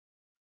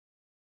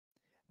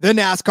The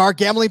NASCAR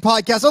Gambling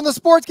Podcast on the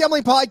Sports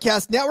Gambling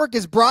Podcast Network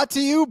is brought to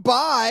you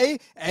by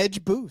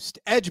Edge Boost.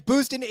 Edge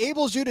Boost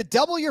enables you to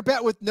double your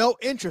bet with no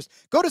interest.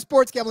 Go to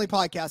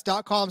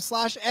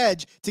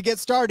sportsgamblingpodcast.com/edge to get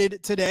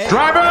started today.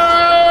 Driver,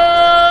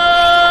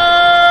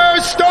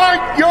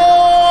 start your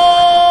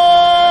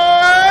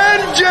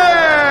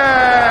engine!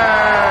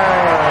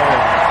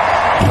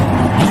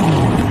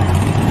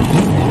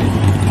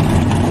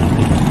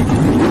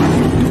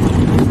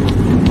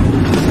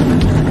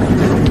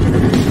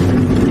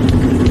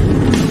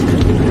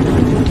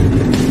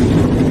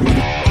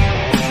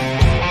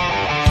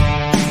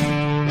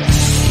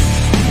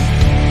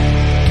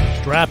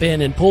 Strap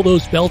in and pull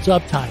those belts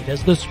up tight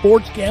as the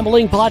Sports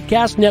Gambling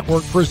Podcast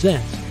Network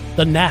presents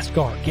the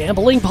NASCAR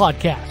Gambling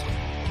Podcast.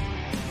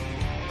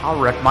 I'll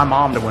wreck my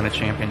mom to win a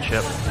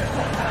championship.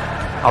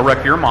 I'll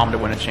wreck your mom to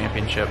win a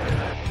championship.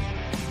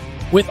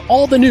 With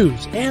all the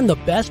news and the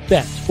best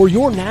bets for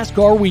your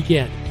NASCAR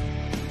weekend.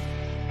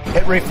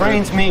 It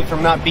refrains me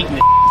from not beating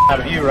the out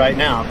of you right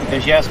now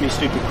because you ask me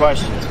stupid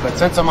questions. But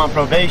since I'm on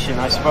probation,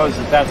 I suppose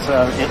that's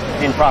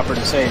improper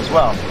to say as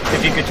well.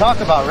 If you could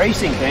talk about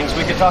racing things,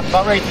 we could talk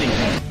about racing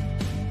things.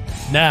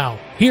 Now,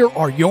 here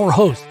are your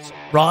hosts,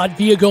 Rod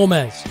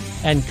Villagomez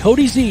and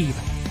Cody Zeeb.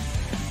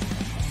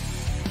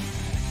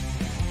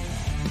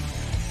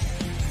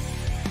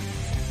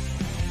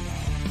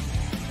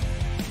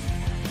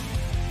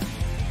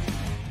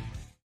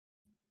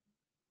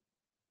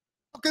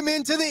 Welcome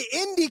into the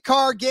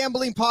IndyCar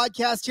Gambling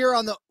Podcast here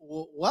on the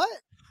what?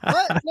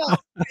 No,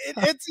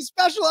 it's a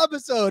special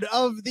episode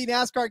of the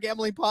NASCAR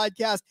Gambling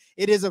Podcast.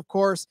 It is, of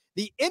course,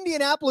 the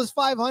Indianapolis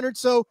 500.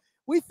 So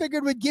we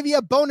figured we'd give you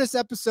a bonus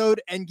episode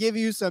and give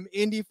you some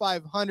Indy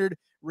 500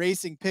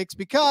 racing picks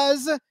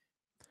because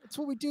that's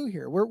what we do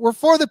here. We're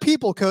for the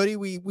people, Cody.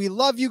 We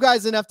love you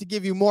guys enough to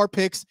give you more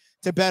picks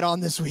to bet on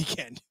this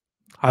weekend.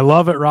 I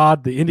love it,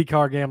 Rod. The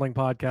IndyCar Gambling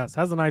Podcast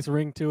has a nice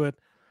ring to it.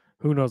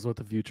 Who knows what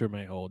the future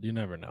may hold? You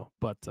never know.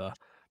 But,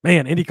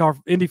 man,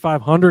 Indy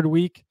 500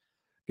 week.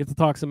 Get to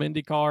talk some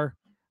IndyCar.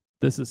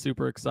 This is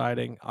super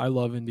exciting. I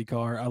love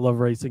IndyCar. I love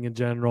racing in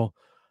general.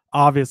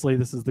 Obviously,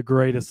 this is the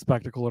greatest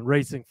spectacle in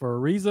racing for a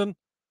reason.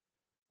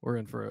 We're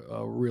in for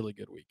a really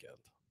good weekend.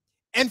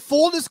 And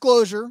full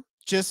disclosure,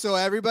 just so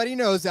everybody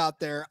knows out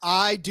there,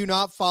 I do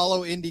not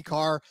follow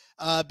IndyCar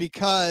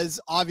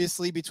because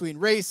obviously between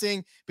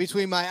racing,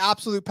 between my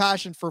absolute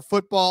passion for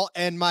football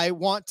and my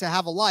want to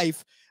have a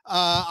life,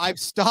 I've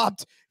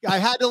stopped. I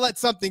had to let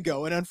something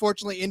go, and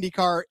unfortunately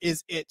IndyCar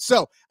is it.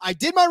 So I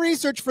did my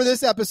research for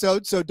this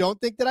episode, so don't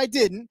think that I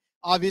didn't,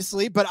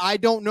 obviously, but I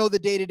don't know the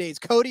day-to-days.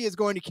 Cody is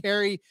going to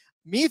carry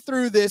me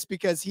through this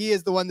because he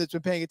is the one that's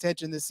been paying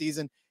attention this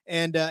season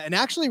and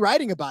actually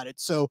writing about it.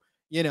 So,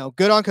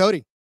 good on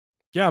Cody.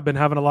 Yeah, I've been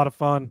having a lot of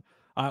fun.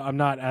 I'm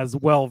not as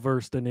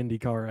well-versed in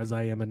IndyCar as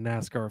I am in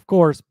NASCAR, of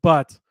course,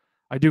 but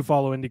I do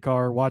follow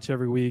IndyCar, watch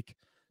every week,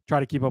 try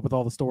to keep up with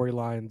all the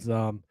storylines.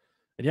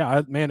 And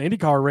yeah, man,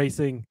 IndyCar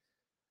racing,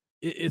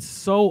 it's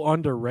so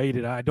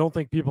underrated. I don't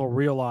think people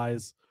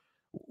realize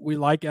we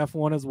like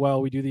F1 as well.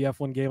 We do the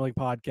F1 Gambling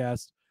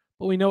Podcast,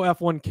 but we know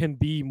F1 can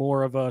be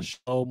more of a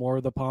show, more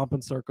of the pomp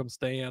and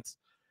circumstance.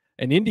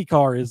 And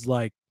IndyCar is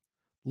like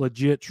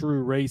legit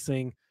true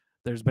racing.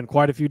 There's been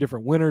quite a few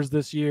different winners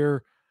this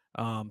year.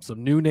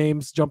 Some new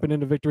names jumping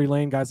into victory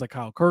lane, guys like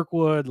Kyle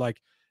Kirkwood. Like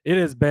it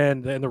has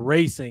been, and the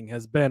racing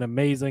has been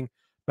amazing.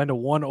 Been to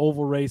one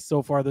oval race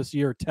so far this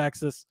year,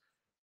 Texas.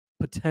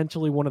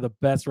 Potentially one of the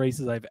best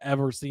races I've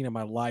ever seen in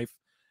my life.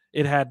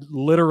 It had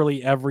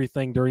literally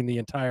everything during the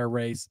entire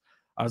race.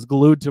 I was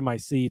glued to my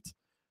seat.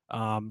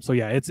 So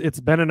yeah,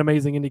 it's been an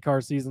amazing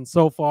IndyCar season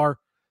so far.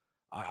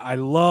 I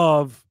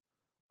love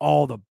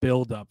all the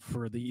buildup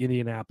for the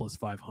Indianapolis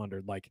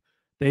 500. Like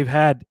they've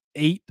had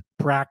 8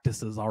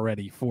 practices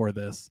already for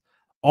this,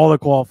 all the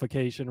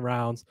qualification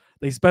rounds.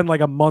 They spend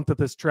like a month at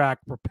this track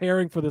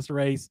preparing for this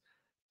race,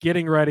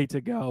 getting ready to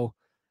go.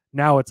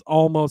 Now it's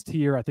almost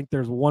here. I think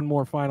there's one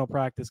more final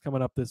practice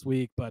coming up this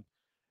week, but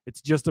it's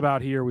just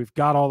about here. We've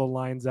got all the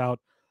lines out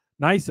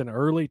nice and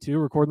early too,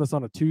 recording this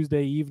on a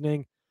Tuesday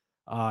evening.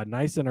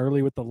 Nice and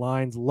early with the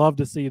lines. Love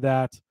to see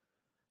that.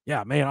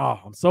 Yeah, man. Oh,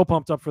 I'm so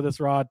pumped up for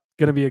this, Rod.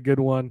 Going to be a good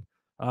one.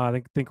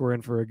 I think we're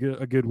in for a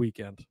good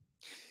weekend.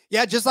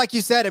 Yeah, just like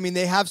you said, I mean,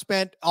 they have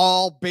spent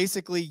all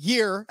basically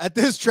year at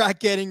this track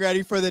getting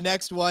ready for the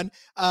next one.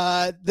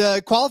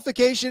 The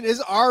qualification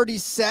is already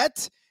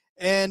set.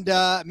 And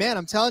man,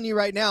 I'm telling you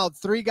right now,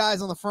 3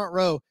 guys on the front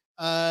row.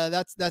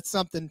 That's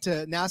something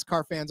to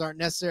NASCAR fans aren't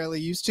necessarily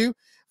used to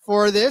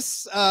for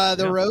this.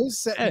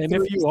 Rows. And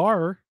if you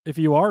are,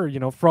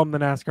 from the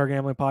NASCAR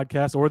Gambling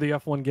Podcast or the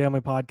F1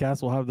 Gambling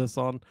Podcast, we'll have this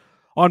on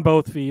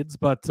both feeds.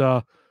 But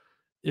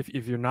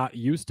if you're not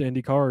used to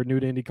IndyCar or new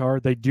to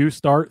IndyCar, they do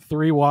start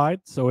 3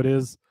 wide, so it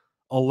is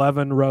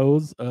 11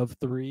 rows of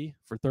 3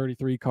 for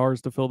 33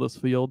 cars to fill this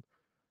field.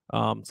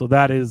 So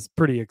that is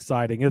pretty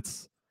exciting.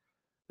 It's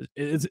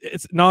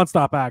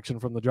nonstop action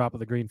from the drop of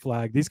the green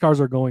flag. These cars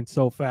are going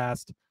so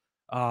fast.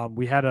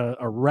 We had a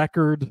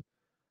record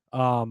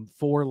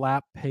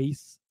 4-lap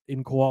pace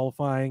in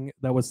qualifying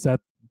that was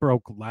set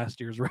broke last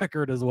year's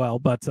record as well.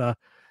 But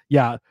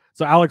yeah,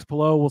 so Alex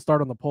Palou will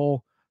start on the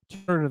pole.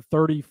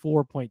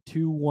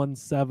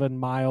 234.217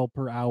 mile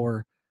per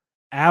hour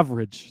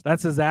average.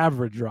 That's his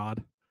average,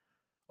 Rod.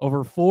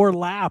 Over 4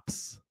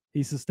 laps,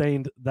 he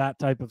sustained that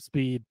type of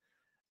speed.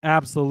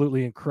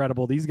 Absolutely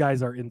incredible. These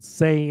guys are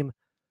insane,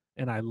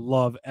 and I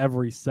love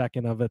every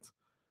second of it.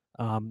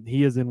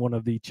 He is in one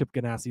of the Chip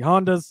Ganassi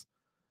Hondas.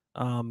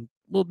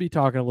 We'll be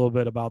talking a little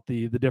bit about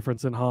the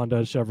difference in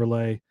Honda,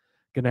 Chevrolet,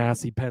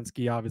 Ganassi,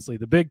 Penske, obviously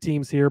the big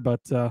teams here, but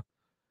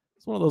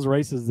it's one of those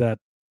races that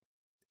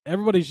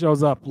everybody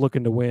shows up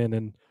looking to win,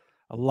 and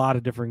a lot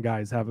of different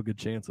guys have a good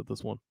chance at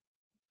this one.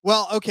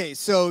 Well, okay,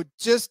 so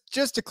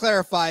just to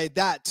clarify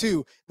that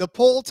too, the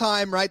pole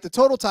time, right? The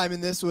total time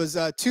in this was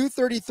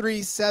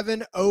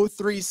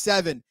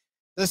 2:33.7037.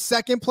 The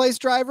second place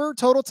driver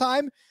total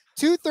time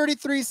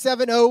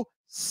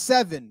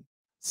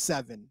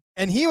 2:33.7077,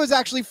 and he was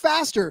actually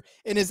faster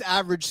in his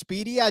average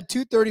speed. He had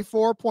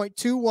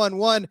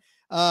 2:34.211.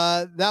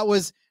 That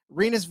was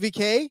Rinus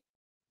VK.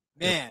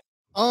 Man,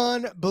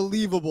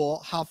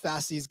 unbelievable how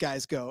fast these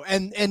guys go,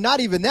 and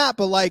not even that,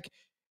 but like,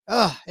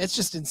 it's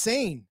just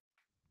insane.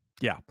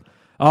 Yeah.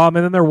 And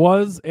then there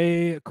was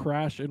a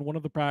crash in one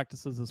of the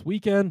practices this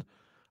weekend.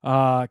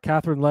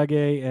 Catherine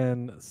Legge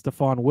and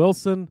Stefan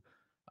Wilson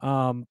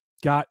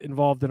got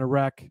involved in a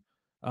wreck.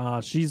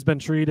 She's been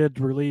treated,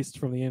 released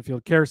from the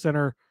infield care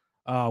center.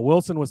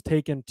 Wilson was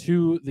taken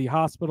to the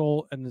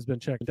hospital and has been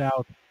checked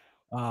out.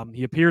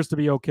 He appears to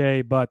be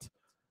okay, but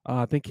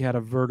I think he had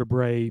a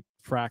vertebrae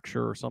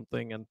fracture or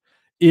something and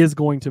is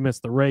going to miss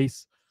the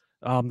race.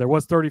 There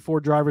was 34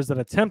 drivers that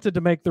attempted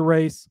to make the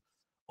race.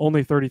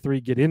 Only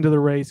 33 get into the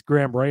race.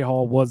 Graham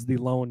Rahal was the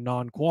lone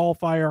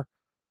non-qualifier.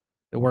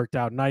 It worked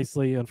out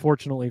nicely.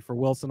 Unfortunately for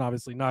Wilson,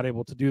 obviously not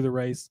able to do the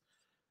race.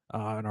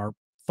 And our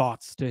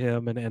thoughts to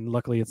him. And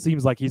luckily it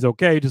seems like he's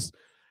okay. Just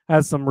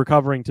has some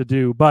recovering to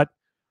do. But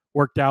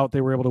worked out. They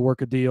were able to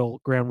work a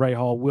deal. Graham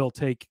Rahal will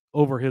take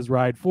over his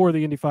ride for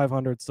the Indy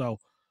 500. So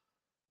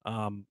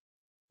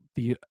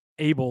the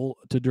able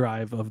to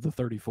drive of the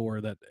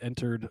 34 that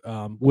entered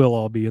will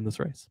all be in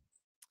this race.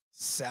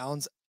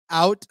 Sounds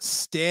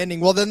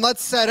outstanding. Well, then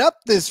let's set up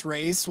this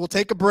race. We'll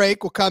take a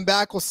break. We'll come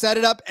back. We'll set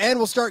it up, and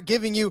we'll start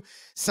giving you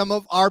some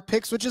of our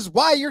picks, which is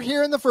why you're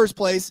here in the first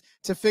place,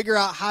 to figure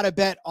out how to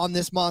bet on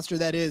this monster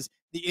that is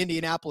the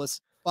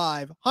Indianapolis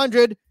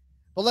 500.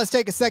 But let's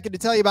take a second to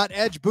tell you about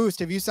Edge Boost.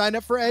 Have you signed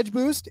up for Edge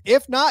Boost?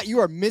 If not, you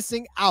are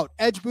missing out.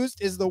 Edge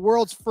Boost is the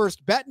world's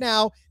first bet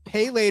now,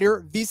 pay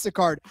later Visa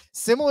card.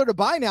 Similar to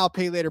buy now,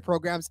 pay later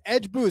programs,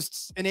 Edge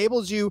Boosts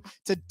enables you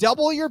to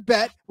double your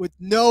bet with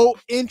no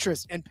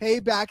interest and pay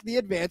back the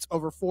advance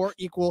over 4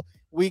 equal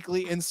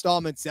weekly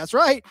installments. That's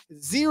right,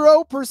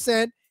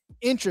 0%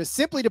 interest.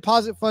 Simply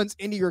deposit funds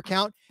into your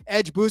account.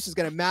 Edge Boost is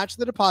going to match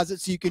the deposit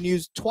so you can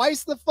use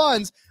twice the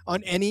funds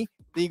on any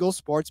legal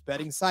sports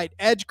betting site.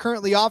 Edge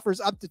currently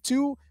offers up to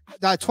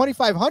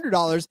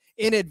 $2,500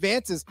 in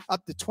advances,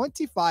 up to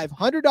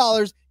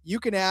 $2,500 you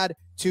can add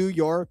to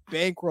your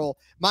bankroll.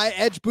 My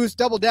Edge Boost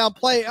double down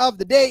play of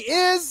the day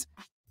is,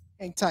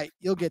 hang tight,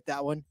 you'll get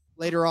that one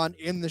later on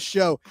in the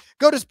show.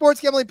 Go to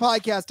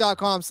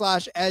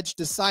sportsgamblingpodcast.com/edge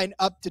to sign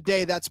up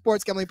today. That's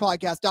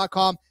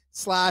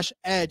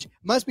sportsgamblingpodcast.com/edge.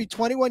 Must be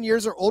 21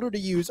 years or older to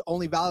use.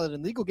 Only valid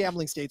in legal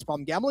gambling states.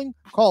 Problem gambling?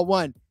 Call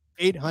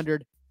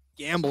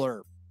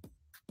 1-800-GAMBLER.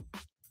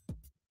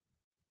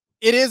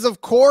 It is, of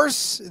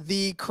course,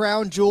 the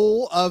crown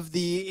jewel of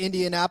the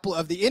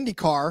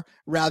IndyCar,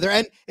 rather.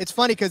 And it's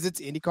funny because it's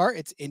IndyCar,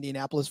 it's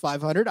Indianapolis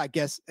 500. I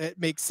guess it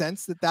makes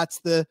sense that that's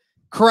the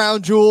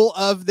crown jewel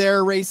of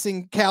their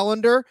racing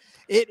calendar.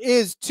 It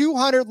is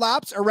 200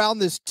 laps around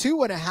this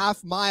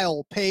 2.5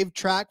 mile paved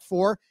track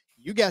for,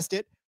 you guessed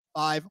it,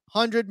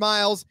 500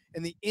 miles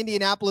in the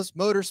Indianapolis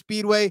Motor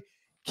Speedway.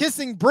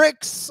 Kissing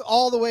bricks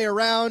all the way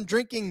around,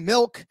 drinking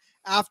milk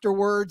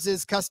afterwards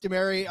is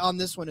customary on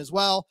this one as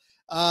well.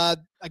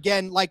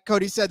 Again, like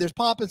Cody said, there's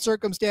pomp and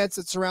circumstance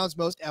that surrounds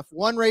most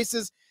F1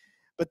 races,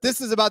 but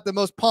this is about the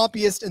most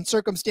pompiest and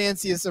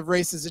circumstantiest of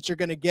races that you're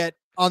going to get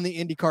on the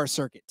IndyCar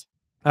circuit.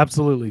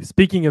 Absolutely.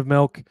 Speaking of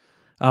milk,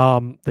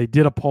 they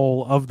did a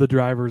poll of the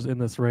drivers in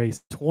this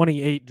race.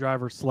 28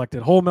 drivers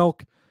selected whole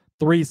milk,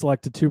 3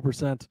 selected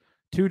 2%,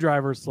 2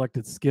 drivers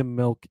selected skim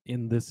milk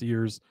in this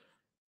year's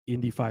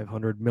Indy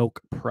 500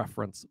 milk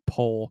preference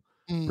poll.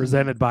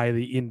 Presented by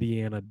the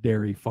Indiana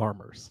Dairy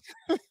Farmers.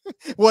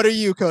 What are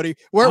you, Cody?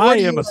 I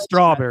am a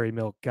strawberry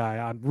milk guy.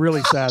 I'm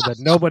really sad that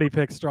nobody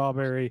picked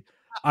strawberry.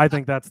 I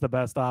think that's the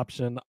best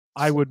option.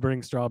 I would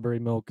bring strawberry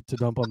milk to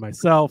dump on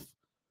myself,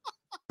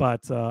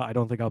 but I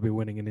don't think I'll be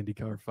winning an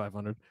IndyCar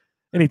 500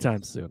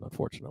 anytime soon,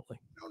 unfortunately.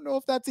 I don't know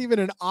if that's even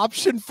an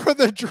option for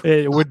the driver.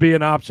 It would be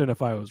an option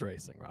if I was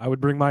racing. I would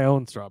bring my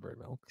own strawberry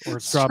milk or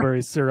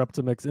strawberry syrup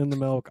to mix in the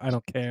milk. I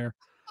don't care.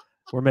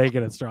 We're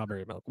making it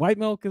strawberry milk. White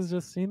milk is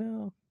just,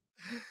 I'm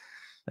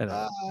a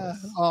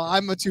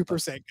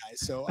 2% guy,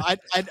 so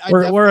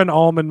we're an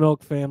almond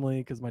milk family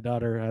because my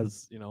daughter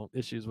has,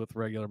 issues with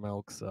regular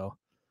milk. So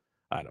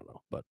I don't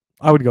know, but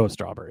I would go with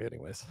strawberry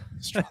anyways.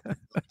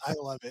 I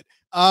love it.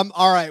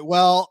 All right.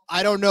 Well,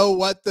 I don't know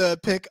what the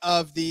pick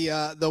of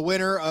the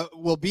winner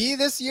will be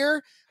this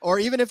year, or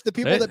even if the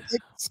people that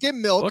pick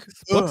skim milk.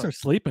 Books are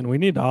sleeping. We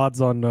need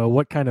odds on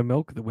what kind of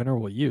milk the winner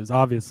will use.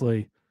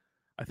 Obviously,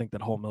 I think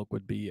that whole milk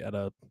would be at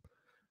a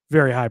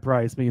very high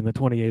price, being the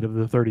 28 of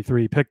the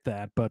 33 picked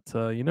that, but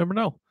you never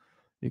know.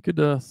 You could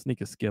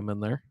sneak a skim in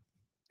there.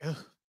 I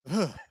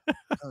don't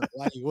know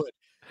why you would.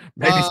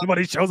 Maybe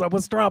somebody shows up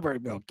with strawberry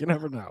milk. You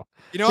never know.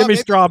 Give me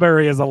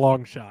strawberry as a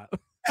long shot.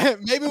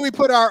 Maybe we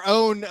put our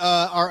own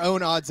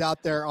odds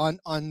out there on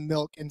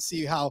milk and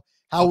see how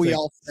we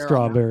all fare.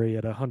 Strawberry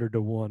at 100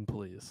 to 1,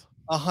 please.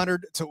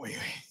 100 to wait.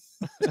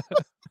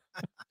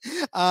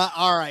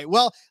 All right.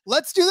 Well,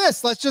 let's do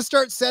this. Let's just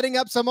start setting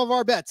up some of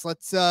our bets.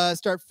 Let's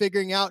start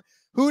figuring out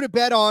who to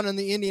bet on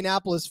the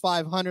Indianapolis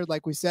 500.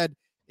 Like we said,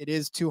 it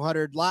is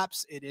 200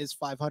 laps. It is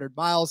 500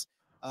 miles.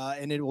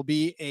 And it will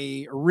be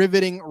a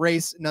riveting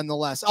race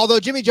nonetheless. Although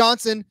Jimmy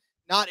Johnson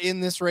not in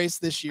this race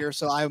this year,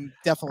 so I'm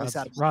definitely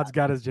sad. Rod's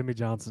got his Jimmy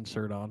Johnson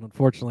shirt on.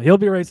 Unfortunately, he'll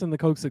be racing the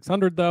Coke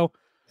 600 though.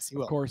 Yes, he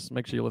will. Of course,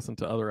 make sure you listen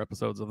to other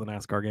episodes of the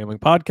NASCAR Gambling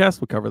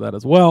Podcast. We cover that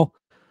as well.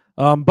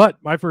 But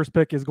my first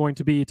pick is going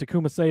to be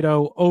Takuma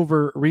Sato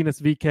over Rinus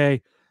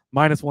VeeKay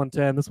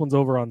 -110. This one's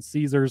over on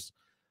Caesars.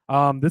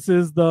 This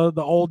is the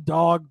old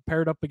dog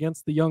paired up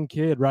against the young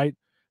kid, right?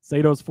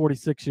 Sato's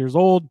 46 years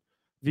old.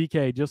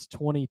 VeeKay just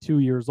 22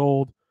 years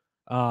old.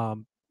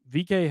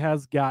 VeeKay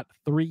has got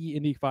 3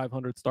 Indy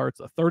 500 starts,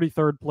 a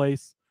 33rd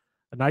place,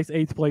 a nice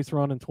 8th place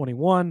run in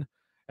 21,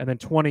 and then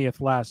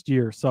 20th last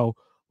year. So a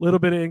little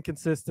bit of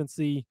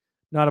inconsistency,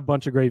 not a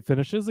bunch of great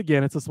finishes.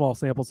 Again, it's a small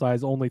sample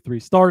size, only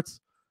 3 starts,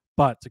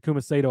 but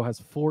Takuma Sato has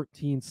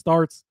 14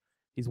 starts.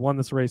 He's won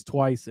this race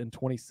twice in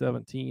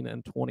 2017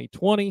 and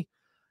 2020.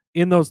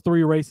 In those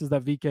 3 races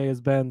that VeeKay has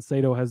been,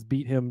 Sato has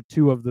beat him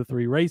 2 of the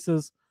 3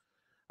 races.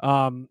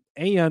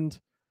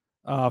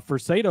 For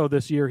Sato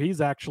this year,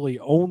 he's actually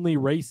only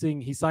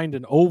racing. He signed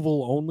an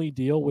oval-only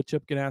deal with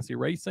Chip Ganassi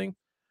Racing.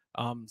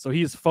 So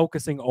he's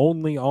focusing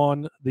only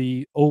on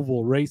the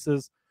oval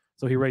races.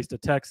 So he raced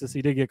at Texas.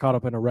 He did get caught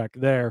up in a wreck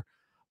there.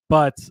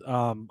 But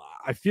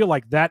I feel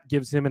like that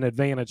gives him an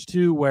advantage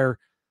too, where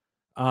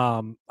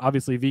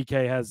obviously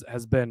VeeKay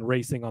has been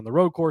racing on the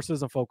road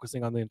courses and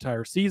focusing on the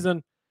entire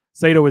season.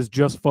 Sato is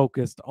just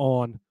focused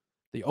on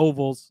the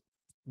ovals.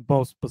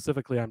 Most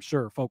specifically, I'm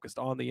sure, focused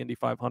on the Indy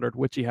 500,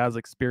 which he has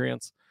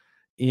experience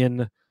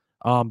in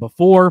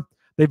before.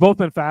 They've both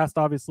been fast.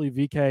 Obviously,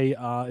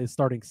 VeeKay is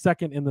starting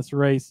second in this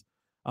race,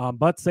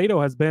 but Sato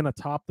has been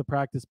atop the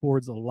practice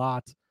boards a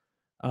lot.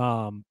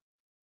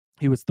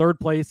 He was 3rd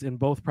place in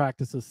both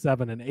practices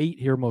 7 and 8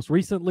 here most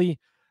recently,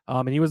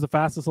 and he was the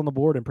fastest on the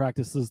board in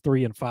practices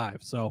 3 and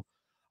 5. So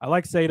I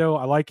like Sato.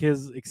 I like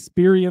his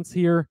experience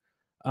here,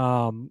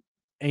 and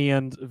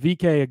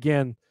VeeKay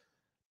again.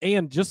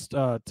 And just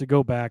to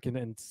go back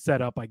and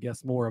set up, I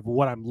guess, more of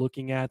what I'm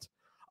looking at,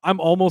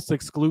 I'm almost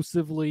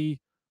exclusively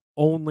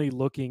only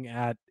looking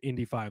at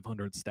Indy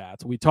 500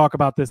 stats. We talk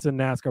about this in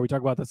NASCAR. We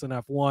talk about this in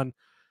F1.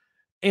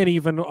 And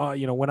even,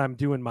 when I'm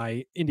doing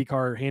my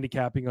IndyCar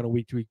handicapping on a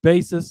week-to-week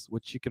basis,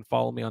 which you can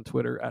follow me on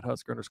Twitter at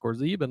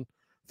Husker_Zeeb and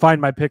find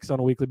my picks on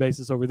a weekly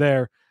basis over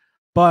there.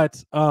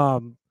 But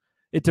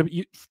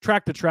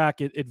track to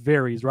track, it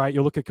varies, right?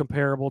 You look at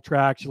comparable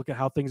tracks. You look at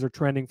how things are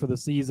trending for the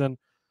season.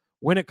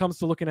 When it comes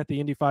to looking at the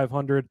Indy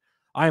 500,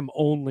 I am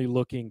only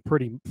looking for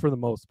the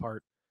most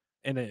part,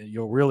 and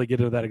you'll really get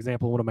into that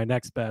example in one of my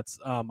next bets.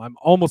 I'm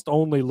almost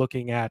only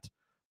looking at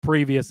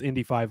previous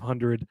Indy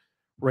 500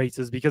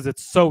 races because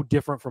it's so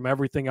different from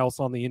everything else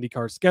on the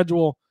IndyCar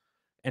schedule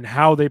and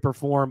how they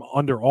perform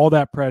under all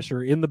that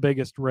pressure in the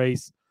biggest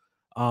race,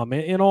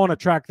 and on a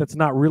track that's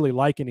not really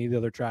like any of the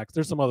other tracks.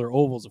 There's some other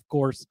ovals, of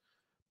course,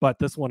 but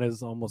this one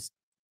is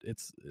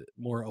it's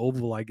more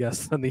oval, I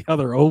guess, than the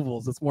other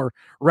ovals. It's more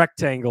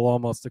rectangle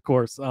almost, of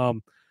course.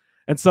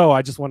 And so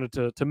I just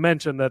wanted to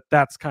mention that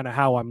that's kind of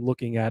how I'm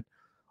looking at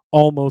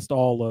almost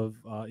all of,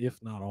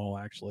 if not all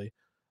actually,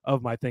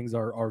 of my things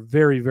are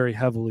very, very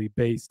heavily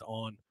based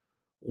on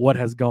what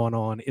has gone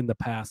on in the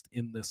past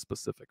in this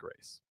specific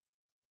race.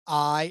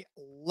 I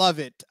love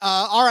it.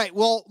 All right.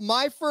 Well,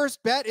 my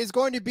first bet is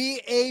going to be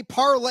a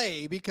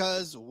parlay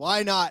because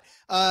why not?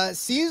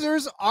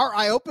 Caesars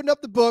I opened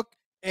up the book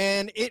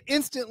and it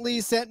instantly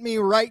sent me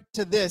right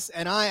to this.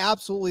 And I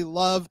absolutely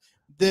love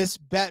this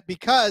bet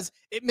because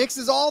it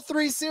mixes all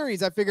 3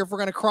 series. I figure if we're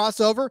going to cross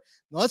over,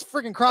 let's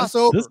freaking cross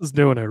over. This is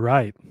doing it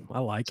right. I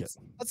like it.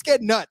 Let's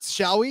get nuts,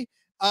 shall we?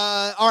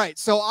 All right.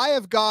 So I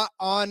have got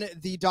on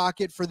the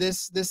docket for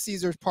this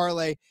Caesars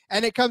parlay,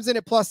 and it comes in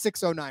at plus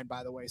 609,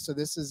 by the way. So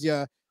this is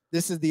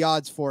the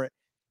odds for it.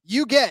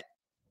 You get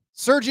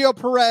Sergio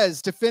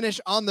Perez to finish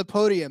on the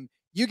podium.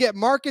 You get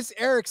Marcus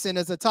Ericsson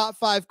as a top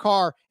 5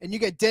 car, and you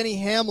get Denny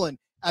Hamlin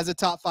as a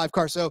top 5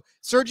 car. So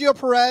Sergio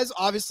Perez,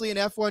 obviously an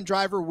F1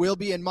 driver, will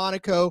be in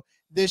Monaco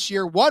this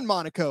year, won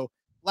Monaco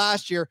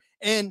last year.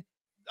 And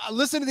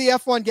listen to the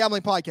F1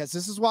 Gambling Podcast.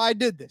 This is why I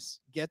did this.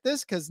 Get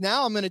this? Because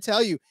now I'm going to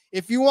tell you,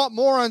 if you want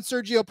more on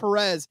Sergio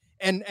Perez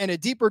and a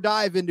deeper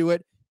dive into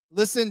it,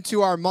 listen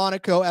to our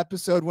Monaco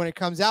episode when it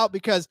comes out,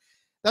 because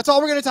that's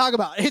all we're going to talk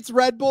about. It's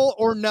Red Bull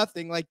or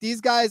nothing. Like,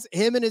 these guys,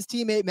 him and his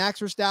teammate Max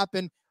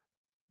Verstappen,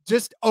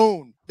 just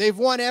own. They've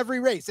won every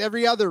race,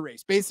 every other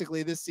race,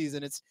 basically this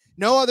season. It's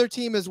no other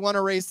team has won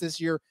a race this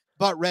year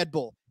but Red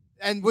Bull,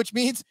 and which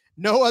means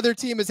no other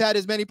team has had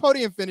as many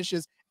podium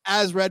finishes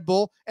as Red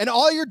Bull. And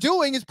all you're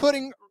doing is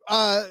putting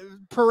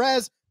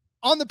Perez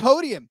on the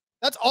podium.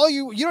 That's all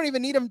you don't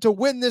even need him to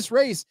win this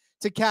race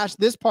to cash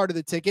this part of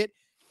the ticket.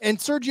 And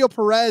Sergio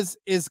Perez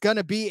is going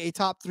to be a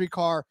top 3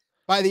 car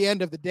by the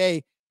end of the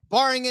day,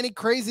 barring any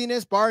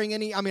craziness, barring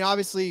any, I mean,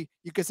 obviously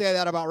you could say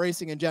that about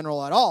racing in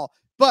general at all,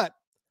 but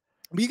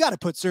you got to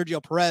put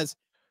Sergio Perez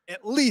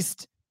at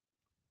least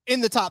in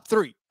the top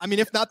 3. I mean,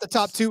 if not the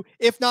top 2,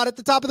 if not at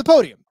the top of the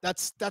podium.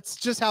 That's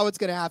just how it's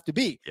going to have to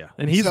be. Yeah,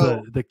 and he's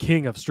the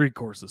king of street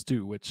courses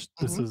too, which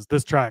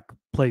this track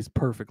plays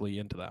perfectly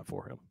into that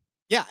for him.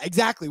 Yeah,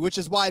 exactly, which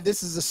is why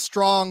this is a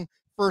strong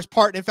first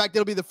part. In fact,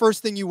 it'll be the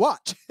first thing you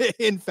watch.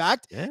 In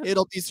fact,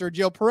 it'll be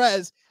Sergio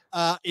Perez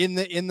in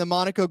the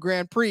Monaco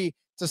Grand Prix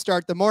to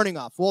start the morning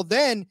off. Well,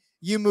 then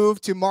you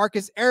move to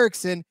Marcus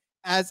Ericsson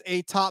as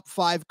a top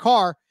 5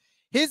 car.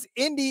 His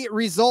Indy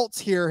results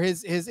here,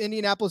 his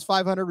Indianapolis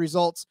 500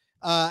 results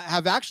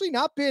have actually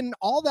not been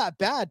all that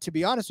bad, to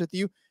be honest with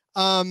you.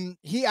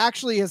 He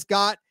actually has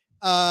got,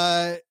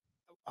 I'm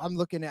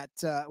looking at,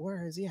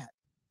 where is he at?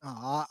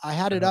 I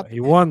had it up. He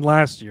won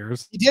last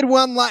year's. He did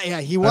one.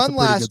 He won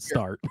last year.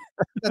 Start.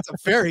 That's a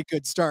very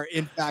good start,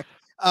 in fact.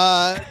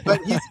 But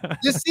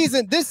this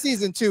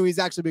season too, he's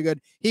actually been good.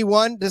 He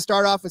won to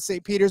start off with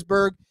St.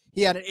 Petersburg.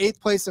 He had an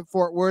 8th place at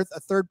Fort Worth, a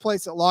 3rd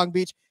place at Long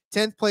Beach,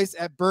 10th place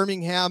at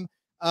Birmingham.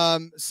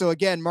 So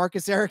again,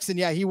 Marcus Ericsson,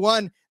 he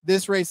won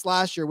this race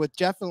last year, which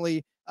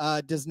definitely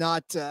is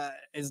not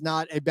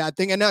a bad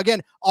thing. And now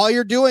again, all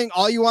you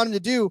want him to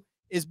do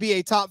is be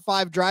a top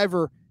 5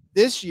 driver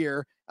this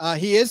year.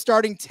 He is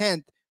starting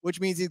 10th, which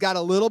means he's got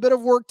a little bit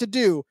of work to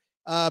do.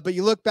 But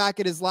you look back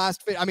at his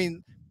last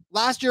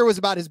year was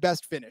about his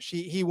best finish.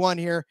 He won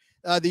here.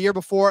 The year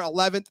before,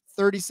 11th,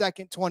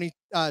 32nd,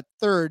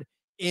 23rd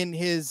in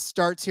his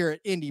starts here at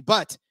Indy.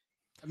 But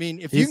I mean,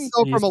 if you can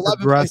go from 11th,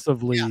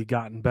 progressively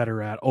gotten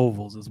better at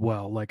ovals as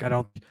well. Like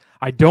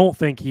I don't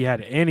think he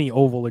had any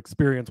oval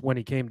experience when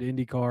he came to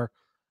IndyCar,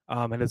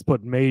 and has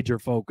put major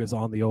focus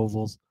on the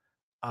ovals.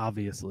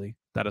 Obviously,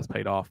 that has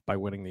paid off by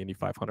winning the Indy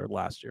 500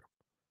 last year.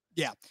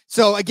 Yeah.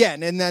 So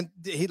again, and then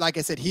like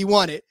I said, he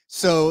won it.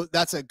 So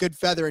that's a good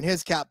feather in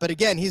his cap. But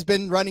again, he's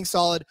been running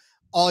solid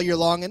all year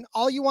long, and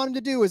all you want him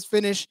to do is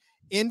finish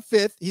in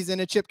 5th. He's in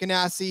a Chip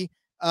Ganassi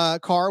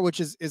car, which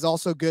is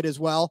also good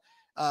as well.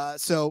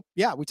 So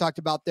yeah, we talked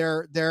about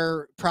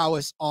their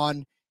prowess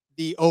on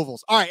the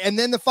ovals. All right. And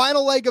then the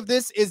final leg of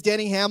this is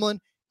Denny Hamlin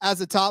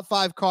as a top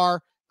 5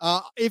 car.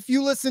 If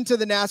you listen to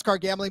the NASCAR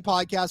Gambling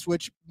Podcast,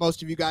 which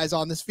most of you guys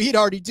on this feed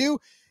already do,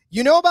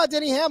 you know about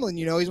Denny Hamlin.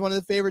 You know, he's one of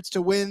the favorites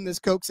to win this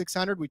Coke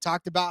 600. We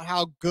talked about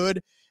how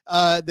good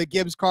the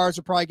Gibbs cars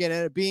are probably going to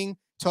end up being.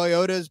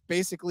 Toyota's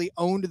basically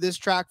owned this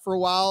track for a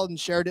while and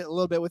shared it a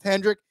little bit with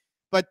Hendrick.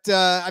 But,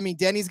 I mean,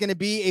 Denny's going to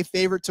be a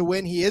favorite to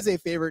win. He is a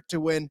favorite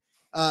to win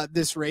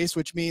this race,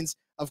 which means,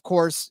 of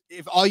course,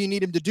 if all you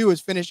need him to do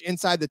is finish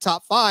inside the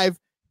top 5,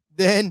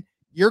 then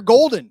you're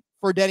golden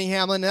for Denny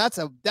Hamlin. And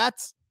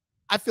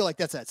I feel like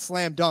that's a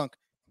slam dunk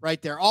right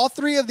there. All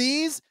 3 of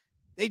these,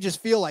 they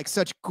just feel like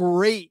such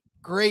great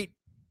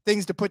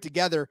things to put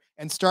together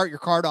and start your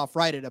card off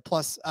right at a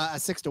plus a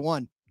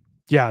 6-1.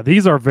 Yeah,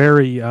 these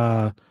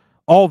are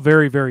all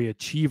very, very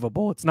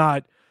achievable. It's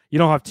not, you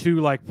don't have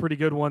 2 like pretty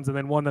good ones and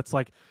then one that's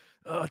like,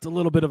 it's a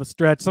little bit of a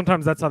stretch.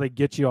 Sometimes that's how they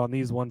get you on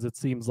these ones, it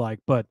seems like.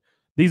 But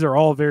these are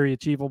all very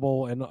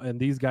achievable, and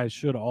these guys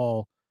should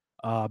all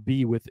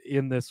be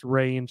within this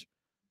range.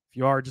 If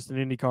you are just an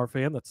IndyCar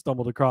fan that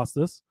stumbled across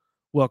this,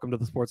 welcome to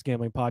the Sports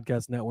Gambling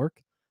Podcast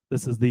Network.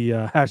 This is the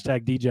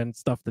hashtag DGen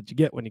stuff that you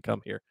get when you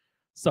come here.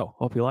 So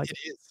hope you like it.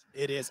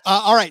 It is.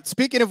 All right.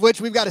 Speaking of which,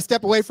 we've got to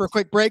step away for a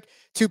quick break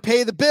to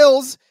pay the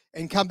bills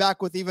and come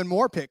back with even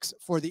more picks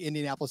for the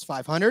Indianapolis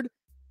 500.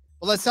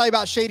 Well, let's tell you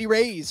about Shady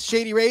Rays.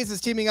 Shady Rays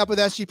is teaming up with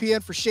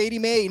SGPN for Shady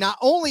May. Not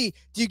only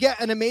do you get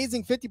an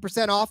amazing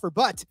 50% offer,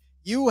 but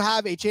you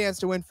have a chance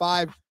to win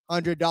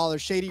 $500.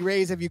 Shady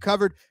Rays have you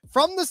covered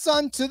from the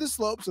sun to the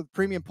slopes with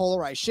premium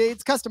polarized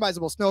shades,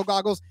 customizable snow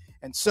goggles,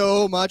 and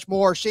so much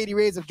more. Shady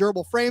Rays have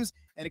durable frames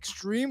and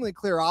extremely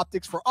clear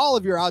optics for all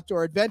of your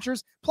outdoor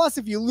adventures. Plus,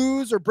 if you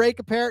lose or break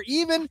a pair,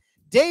 even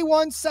day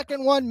 1,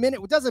 second 1,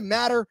 minute, it doesn't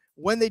matter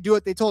when they do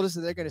it. They told us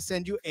that they're going to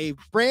send you a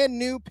brand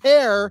new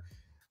pair.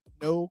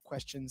 No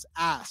questions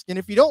asked. And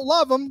if you don't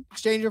love them,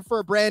 exchange them for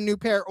a brand new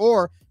pair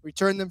or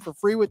return them for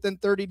free within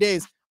 30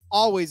 days.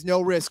 Always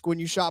no risk when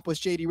you shop with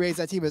Shady Rays.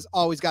 That team has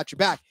always got your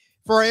back.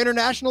 For our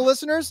international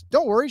listeners,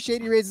 don't worry.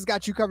 Shady Rays has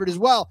got you covered as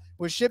well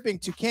with shipping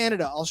to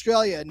Canada,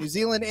 Australia, New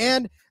Zealand,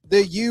 and the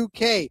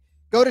UK.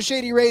 Go to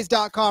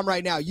shadyrays.com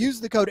right now.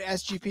 Use the code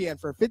SGPN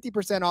for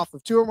 50% off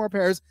of 2 or more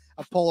pairs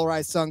of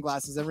polarized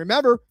sunglasses. And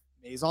remember,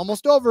 May's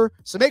almost over,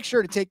 so make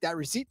sure to take that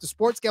receipt to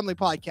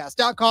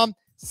sportsgamblingpodcast.com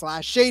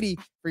Indy.com/shady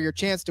for your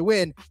chance to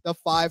win the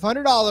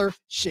 $500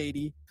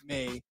 Shady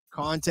May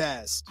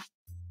contest.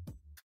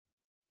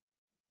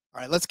 All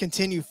right, let's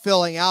continue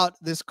filling out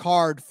this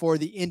card for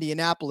the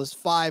Indianapolis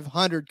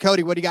 500.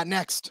 Cody, what do you got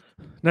next?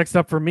 Next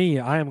up for me,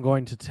 I am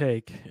going to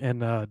take, and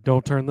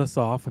don't turn this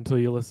off until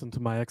you listen to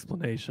my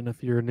explanation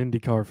if you're an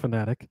IndyCar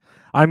fanatic.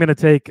 I'm going to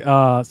take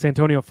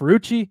Santonio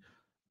Ferrucci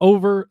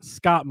over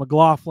Scott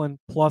McLaughlin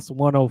plus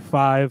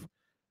 105.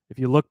 If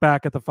you look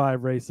back at the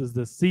 5 races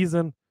this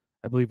season,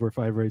 I believe we're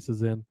 5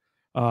 races in,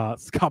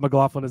 Scott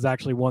McLaughlin has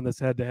actually won this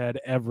head-to-head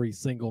every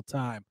single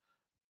time.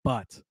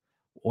 But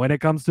when it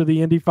comes to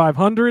the Indy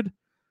 500,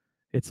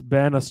 it's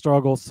been a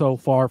struggle so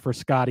far for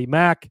Scotty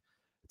Mack.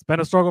 It's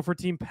been a struggle for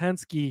Team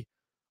Penske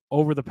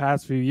over the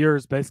past few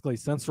years, basically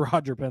since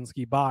Roger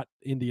Penske bought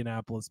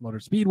Indianapolis Motor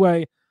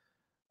Speedway.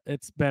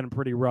 It's been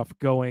pretty rough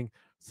going.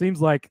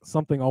 Seems like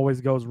something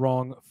always goes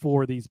wrong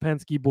for these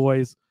Penske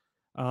boys.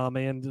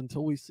 And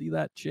until we see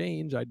that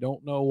change, I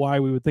don't know why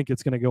we would think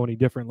it's going to go any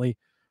differently.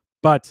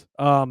 But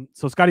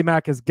so Scotty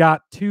Mack has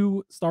got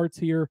 2 starts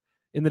here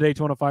in the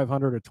Daytona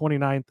 500, a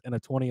 29th and a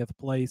 20th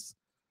place.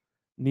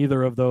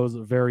 Neither of those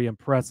are very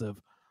impressive.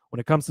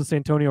 When it comes to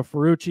Santonio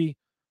Ferrucci,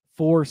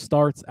 4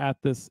 starts at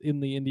this in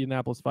the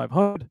Indianapolis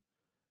 500.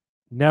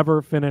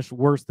 Never finished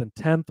worse than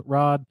 10th,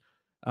 Rod.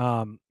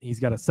 He's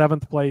got a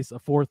 7th place, a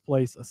 4th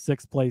place, a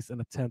 6th place, and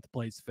a 10th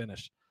place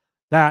finish.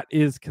 That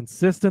is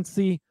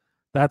consistency.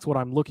 That's what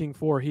I'm looking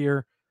for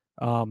here.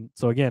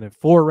 So again, in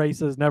 4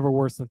 races, never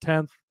worse than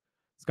 10th.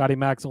 Scotty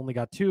Mack's only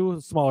got 2,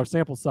 smaller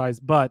sample size,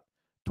 but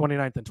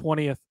 29th and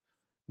 20th,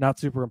 not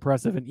super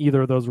impressive in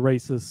either of those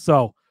races.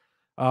 So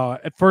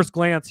at first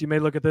glance, you may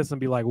look at this and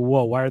be like,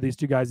 whoa, why are these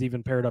 2 guys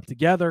even paired up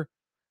together?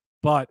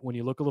 But when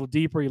you look a little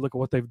deeper, you look at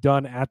what they've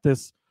done at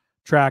this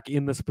track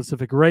in the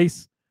specific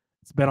race.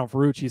 It's been on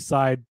Ferrucci's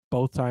side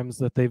both times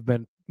that they've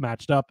been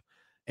matched up,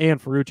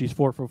 and Ferrucci's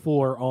 4 for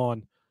 4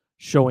 on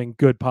showing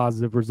good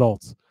positive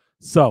results.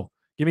 So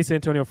give me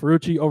Santonio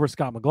Ferrucci over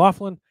Scott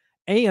McLaughlin,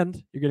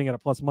 and you're getting it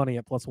at plus money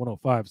at plus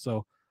 105.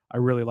 So I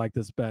really like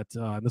this bet.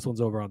 And this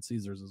one's over on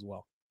Caesars as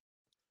well.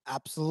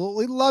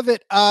 Absolutely love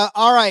it.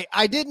 All right.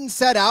 I didn't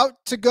set out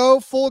to go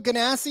full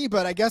Ganassi,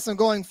 but I guess I'm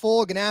going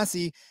full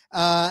Ganassi.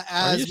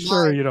 Are you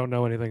sure you don't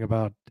know anything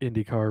about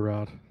IndyCar,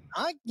 Rod?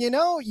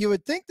 You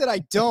would think that I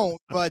don't,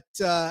 but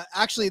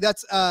actually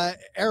that's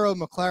Arrow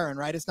McLaren,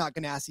 right? It's not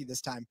Ganassi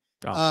this time.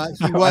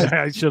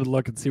 I should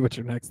look and see what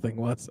your next thing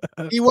was.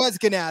 He was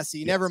Ganassi.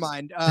 Yes. Never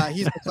mind.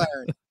 He's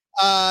McLaren.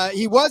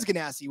 He was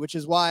Ganassi, which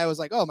is why I was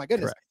like, oh my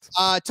goodness.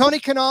 Tony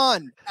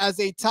Kanaan as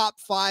a top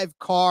 5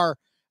 car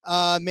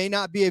may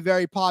not be a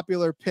very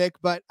popular pick,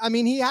 but I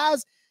mean, he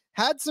has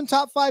had some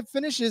top 5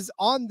 finishes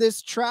on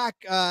this track.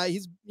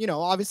 He's,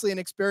 obviously an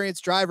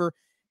experienced driver,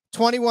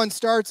 21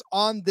 starts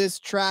on this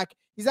track.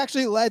 He's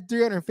actually led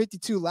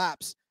 352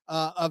 laps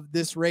of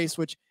this race,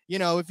 which,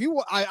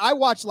 I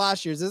watched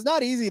last year's. It's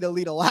not easy to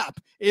lead a lap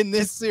in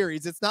this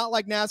series. It's not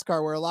like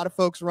NASCAR where a lot of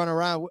folks run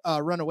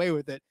away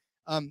with it.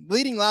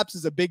 Leading laps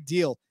is a big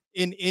deal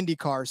in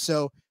IndyCar.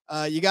 So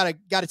you got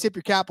to tip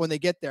your cap when they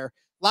get there.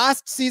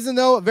 Last season,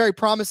 though, a very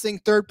promising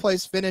 3rd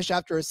place finish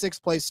after a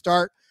 6th place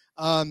start.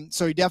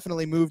 So he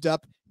definitely moved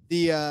up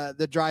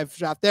the drive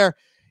shaft there.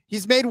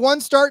 He's made 1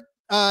 start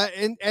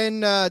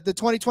in the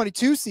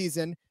 2022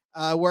 season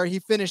where he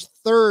finished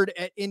 3rd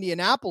at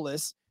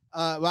Indianapolis.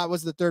 That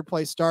was the 3rd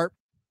place start.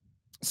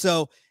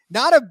 So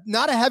not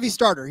a heavy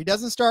starter. He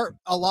doesn't start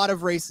a lot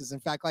of races. In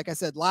fact, like I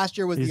said, last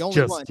year was the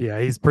only one. Yeah,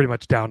 he's pretty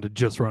much down to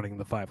just running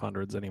the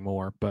 500s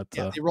anymore. But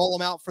they roll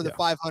him out for the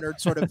 500,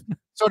 sort of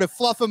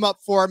fluff him up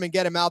for him and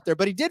get him out there.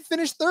 But he did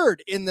finish 3rd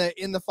in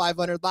the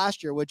 500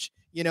 last year, which,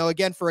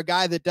 again, for a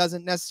guy that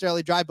doesn't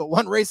necessarily drive but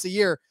 1 race a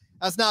year,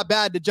 that's not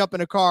bad to jump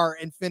in a car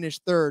and finish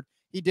 3rd.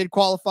 He did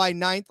qualify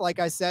 9th, like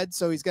I said,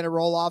 so he's going to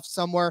roll off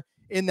somewhere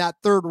in that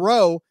 3rd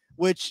row,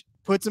 which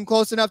puts him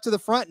close enough to the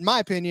front, in my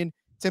opinion,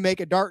 to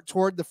make a dart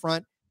toward the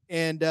front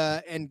and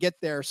get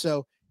there.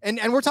 So, and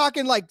we're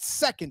talking like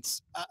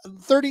seconds.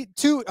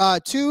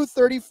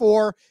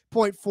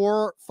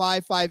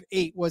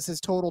 234.4558 was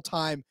his total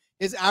time.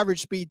 His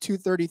average speed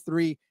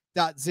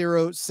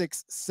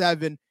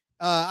 233.067.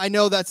 I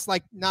know that's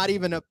like not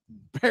even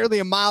barely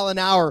a mile an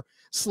hour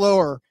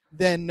slower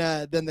than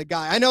the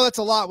guy. I know that's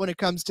a lot when it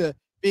comes to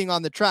being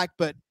on the track,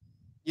 but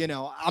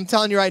I'm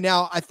telling you right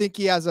now, I think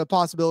he has a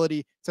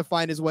possibility to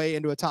find his way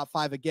into a top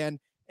 5 again.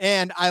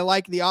 And I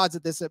like the odds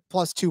at this at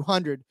plus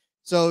 200.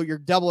 So you're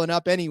doubling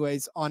up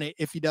anyways on it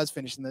if he does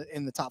finish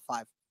in the top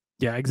 5.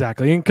 Yeah,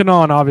 exactly. And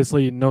Kanaan,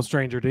 obviously no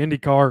stranger to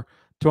IndyCar,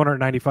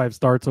 295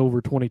 starts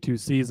over 22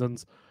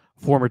 seasons,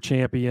 former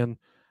champion,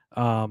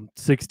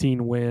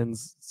 16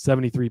 wins,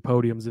 73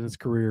 podiums in his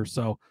career.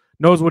 So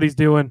knows what he's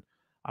doing.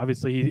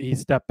 Obviously he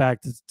stepped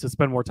back to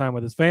spend more time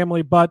with his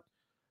family, but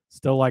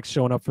still likes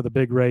showing up for the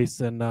big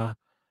race. And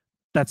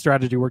that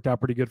strategy worked out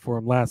pretty good for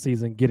him last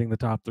season, getting the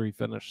top 3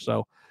 finish.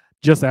 So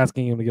just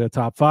asking him to get a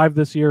top 5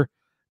 this year,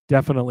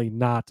 definitely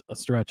not a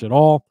stretch at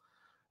all.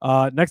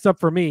 Next up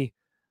for me,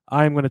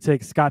 I'm going to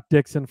take Scott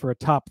Dixon for a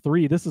top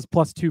 3. This is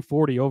plus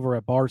 240 over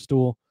at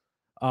Barstool.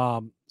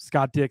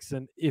 Scott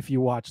Dixon, if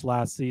you watched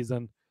last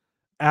season,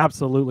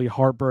 absolutely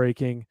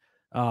heartbreaking.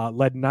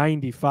 Led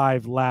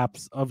 95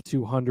 laps of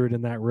 200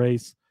 in that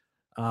race.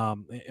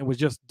 It was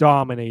just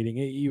dominating.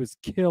 He was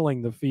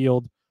killing the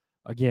field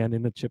again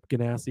in the Chip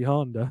Ganassi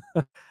Honda.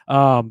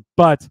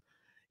 But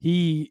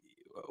he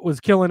was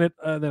killing it.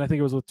 Then I think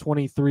it was with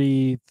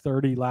 23,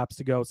 30 laps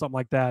to go, something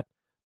like that.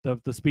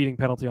 The speeding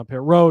penalty on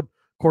pit road.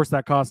 Of course,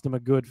 that cost him a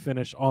good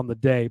finish on the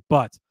day,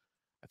 but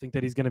I think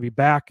that he's going to be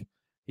back.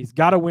 He's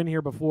got a win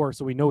here before,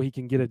 so we know he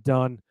can get it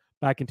done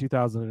back in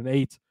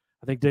 2008.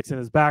 I think Dixon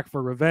is back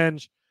for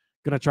revenge.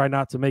 Going to try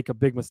not to make a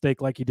big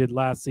mistake like he did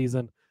last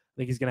season. I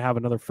think he's going to have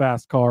another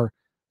fast car.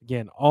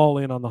 Again, all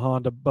in on the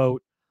Honda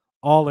boat,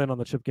 all in on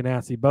the Chip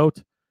Ganassi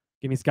boat.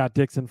 Give me Scott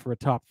Dixon for a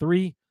top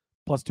 3,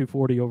 plus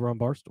 240 over on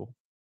Barstool.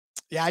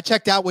 Yeah, I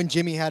checked out when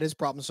Jimmy had his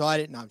problem, so I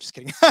didn't. No, I'm just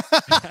kidding.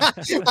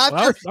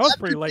 That was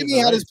pretty late. Jimmy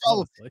had his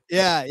problem.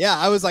 Yeah.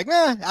 I was like,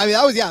 man. I mean,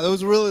 that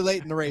was really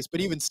late in the race, but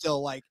even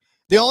still, like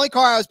the only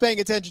car I was paying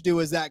attention to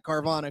was that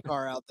Carvana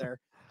car out there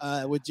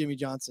with Jimmy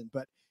Johnson.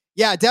 But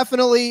yeah,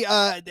 definitely,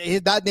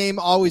 that name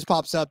always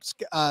pops up,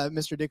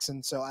 Mr.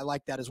 Dixon. So I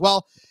like that as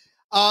well.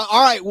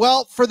 All right.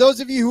 Well, for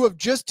those of you who have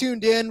just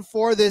tuned in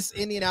for this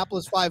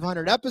Indianapolis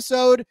 500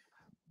 episode,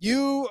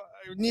 you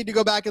need to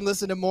go back and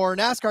listen to more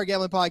NASCAR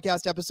Gambling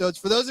Podcast episodes.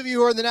 For those of you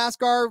who are in the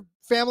NASCAR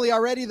family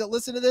already that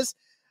listen to this,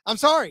 I'm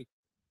sorry.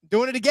 I'm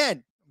doing it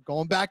again. I'm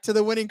going back to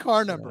the winning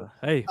car number.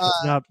 Yeah. Hey, if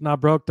it's not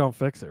broke, don't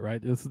fix it,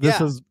 right?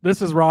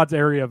 This is Rod's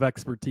area of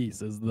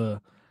expertise, is the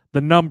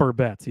number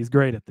bets. He's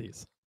great at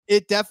these.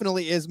 It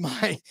definitely is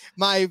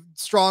my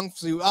strong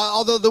suit.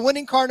 Although the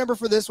winning car number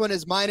for this one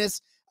is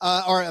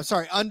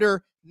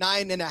under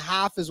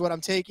 9.5 is what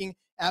I'm taking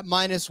at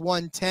minus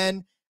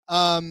 110.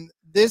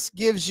 This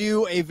gives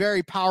you a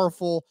very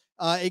powerful,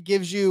 it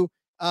gives you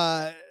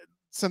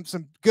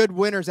some good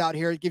winners out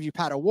here. It gives you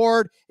Pat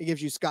O'Ward. It gives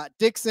you Scott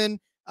Dixon.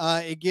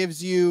 It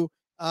gives you,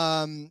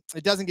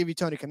 it doesn't give you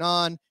Tony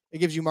Kanaan. It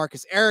gives you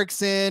Marcus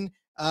Ericsson.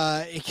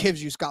 It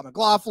gives you Scott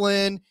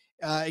McLaughlin.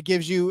 It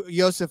gives you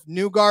Josef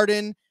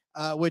Newgarden,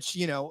 which,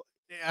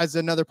 as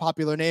another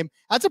popular name.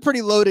 That's a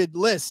pretty loaded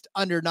list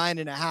under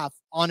 9.5,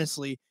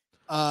 honestly.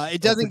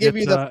 It doesn't give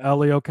you the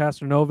Elio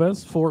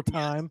Castroneves,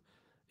 4-time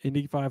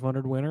Indy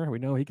 500 winner. We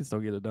know he can still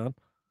get it done.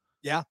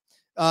 Yeah.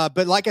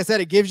 But like I said,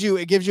 it gives you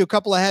a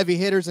couple of heavy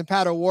hitters in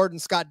Pat O'Ward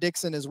and Scott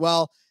Dixon as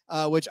well,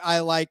 which I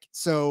like.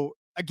 So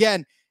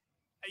again,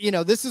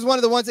 this is one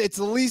of the ones, it's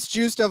the least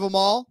juiced of them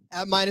all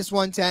at minus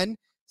 110.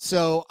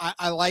 So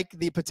I like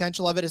the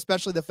potential of it,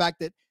 especially the fact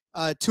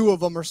that 2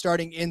 of them are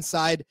starting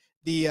inside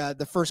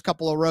the first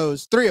couple of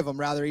rows, 3 of them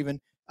rather,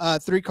 even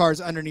 3 cars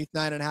underneath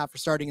 9.5 are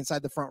starting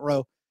inside the front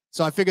row.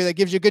 So I figure that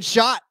gives you a good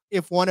shot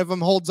if one of them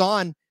holds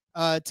on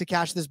to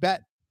cash this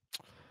bet.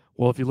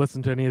 Well, if you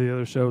listen to any of the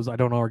other shows, I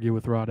don't argue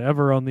with Rod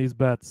ever on these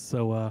bets,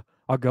 so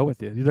I'll go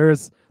with you. There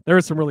is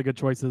some really good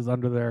choices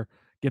under there,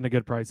 getting a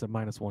good price at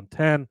minus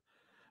 110.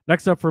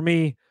 Next up for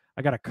me,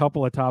 I got a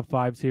couple of top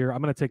 5s here.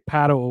 I'm going to take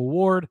Pato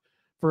O'Ward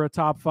for a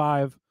top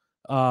 5.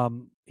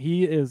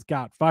 He has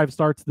got 5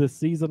 starts this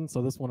season,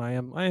 so this one I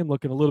am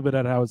looking a little bit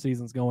at how his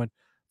season's going.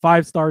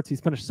 5 starts. He's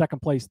finished second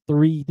place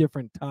 3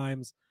 different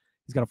times.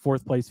 He's got a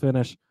 4th place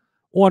finish.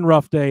 One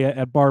rough day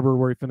at Barber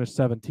where he finished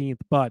 17th,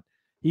 but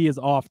he is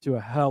off to a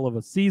hell of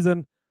a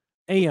season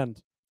and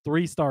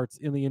 3 starts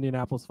in the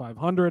Indianapolis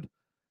 500.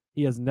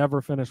 He has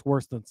never finished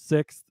worse than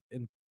 6th.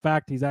 In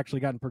fact, he's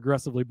actually gotten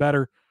progressively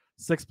better.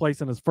 6th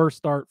place in his first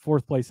start,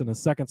 4th place in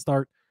his second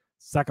start,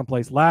 2nd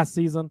place last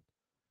season.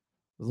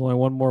 There's only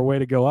one more way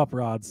to go up,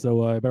 Rod,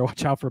 so I better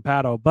watch out for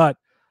Pato. But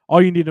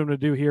all you need him to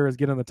do here is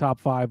get in the top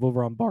 5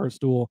 over on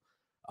Barstool,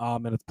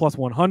 and it's plus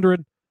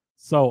 100.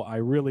 So I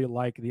really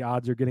like the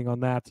odds you're getting on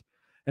that.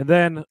 And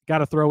then got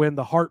to throw in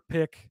the heart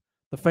pick,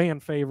 the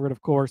fan favorite,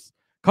 of course,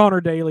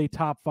 Connor Daly,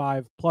 top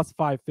 5, plus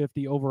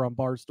 550 over on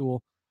Barstool.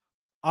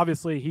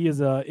 Obviously, he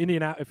is a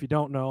Indianapolis. If you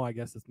don't know, I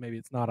guess maybe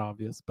it's not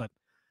obvious, but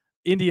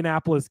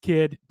Indianapolis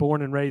kid,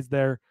 born and raised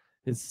there.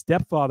 His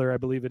stepfather, I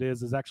believe it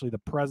is actually the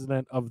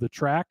president of the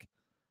track.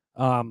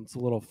 It's a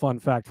little fun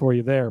fact for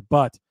you there.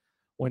 But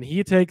when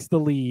he takes the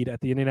lead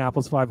at the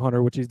Indianapolis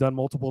 500, which he's done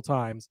multiple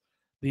times,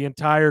 the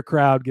entire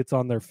crowd gets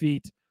on their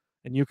feet,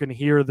 and you can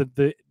hear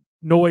the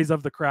noise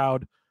of the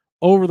crowd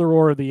over the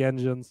roar of the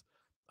engines.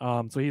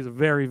 So he's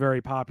very,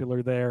 very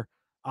popular there.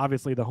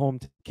 Obviously, the home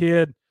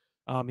kid.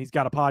 He's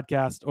got a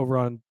podcast over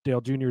on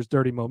Dale Jr.'s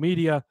Dirty Mo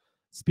Media,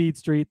 Speed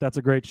Street. That's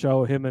a great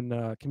show. Him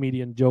and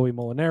comedian Joey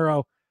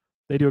Molinaro.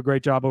 They do a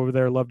great job over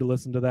there. Love to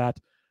listen to that.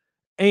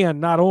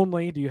 And not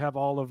only do you have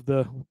all of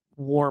the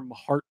warm,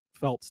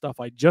 heartfelt stuff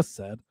I just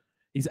said,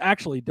 he's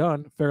actually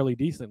done fairly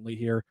decently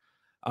here.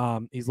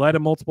 He's led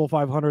in multiple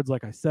 500s,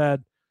 like I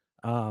said.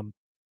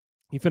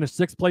 He finished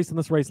 6th place in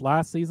this race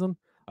last season.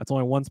 That's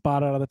only 1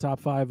 spot out of the top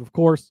 5, of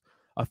course.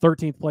 A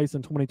 13th place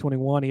in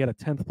 2021. He had a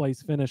 10th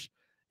place finish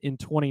in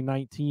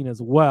 2019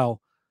 as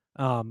well.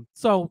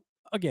 So,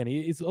 again,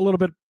 he's a little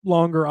bit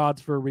longer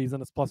odds for a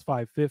reason. It's plus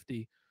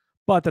 550.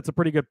 But that's a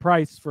pretty good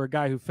price for a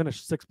guy who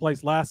finished 6th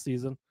place last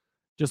season.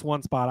 Just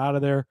 1 spot out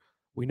of there.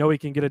 We know he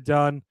can get it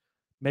done.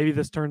 Maybe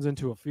this turns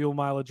into a fuel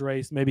mileage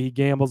race. Maybe he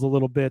gambles a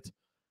little bit.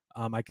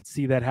 I could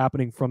see that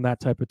happening from that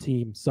type of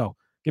team. So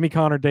give me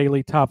Connor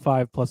Daly, top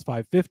 5 plus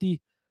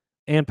 550,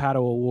 and Pato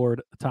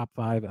Award, top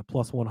 5 at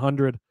plus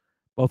 100.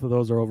 Both of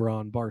those are over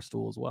on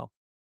Barstool as well.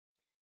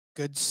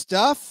 Good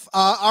stuff.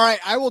 All right,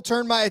 I will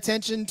turn my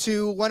attention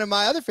to one of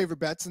my other favorite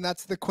bets, and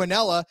that's the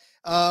Quinella.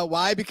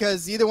 Why?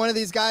 Because either one of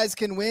these guys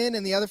can win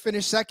and the other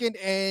finish second,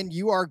 and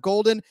you are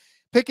golden.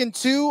 Picking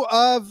two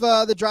of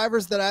the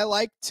drivers that I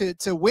like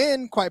to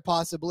win, quite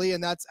possibly,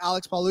 and that's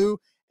Alex Palou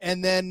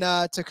and then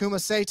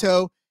Takuma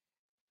Sato.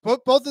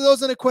 Both of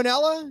those in a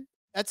Quinella,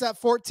 that's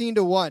at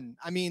 14-1.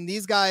 I mean,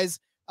 these guys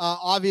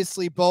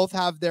obviously both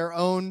have their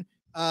own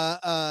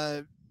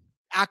accolades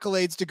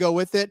to go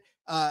with it.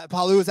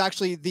 Palou is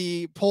actually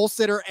the pole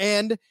sitter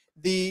and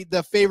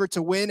the favorite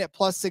to win at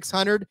plus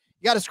 600.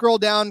 You got to scroll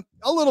down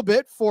a little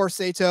bit for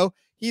Sato.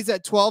 He's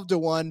at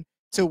 12-1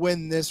 to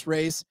win this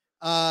race.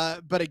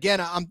 But again,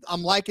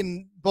 I'm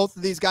liking both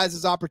of these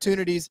guys'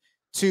 opportunities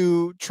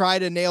to try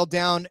to nail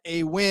down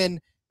a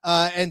win.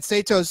 And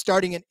Sato's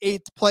starting in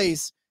 8th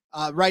place,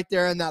 right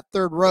there in that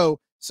 3rd row.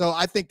 So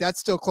I think that's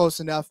still close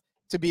enough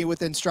to be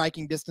within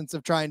striking distance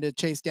of trying to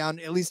chase down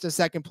at least a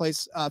 2nd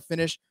place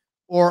finish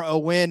or a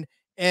win.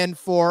 And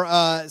for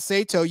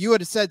Sato, you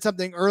had said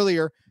something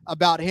earlier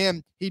about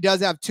him. He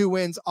does have 2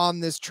 wins on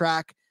this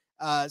track.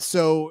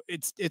 So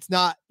it's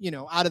not,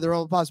 out of the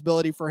realm of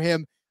possibility for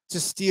him to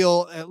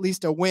steal at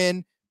least a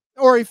win,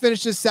 or he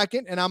finishes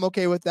 2nd, and I'm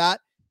okay with that.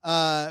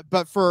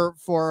 But for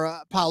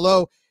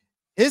Paolo,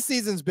 his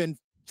season's been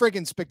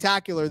freaking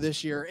spectacular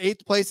this year.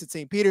 8th place at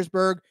St.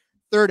 Petersburg,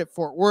 3rd at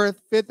Fort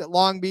Worth, 5th at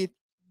Long Beach,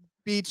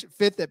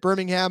 5th at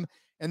Birmingham,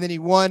 and then he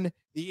won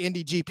the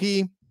Indy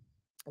GP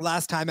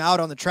last time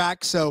out on the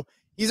track. So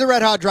he's a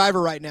red hot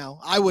driver right now.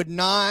 I would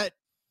not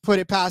put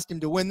it past him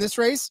to win this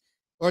race,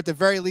 or at the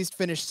very least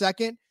finish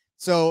 2nd.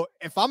 So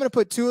if I'm going to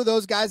put 2 of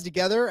those guys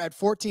together at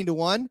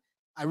 14-1,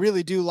 I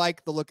really do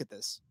like the look at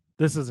this.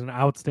 This is an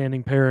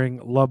outstanding pairing.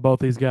 Love both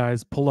these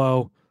guys.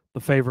 Palou, the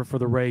favorite for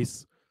the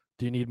race.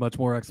 Do you need much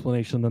more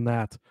explanation than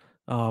that?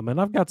 And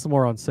I've got some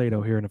more on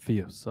Sato here in a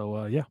few.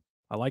 So, yeah,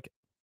 I like it.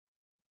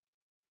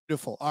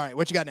 Beautiful. All right,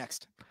 what you got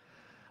next?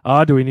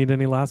 Do we need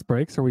any last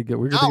breaks? Are we good?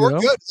 We're good to go?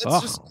 Good.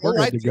 Let's just we're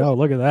good to go.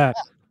 Look at that.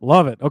 Yeah.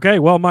 Love it. Okay,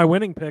 well, my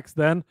winning picks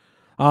then.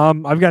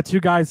 I've got 2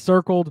 guys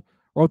circled.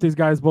 Wrote these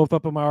guys both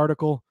up in my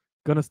article.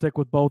 Going to stick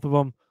with both of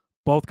them.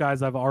 Both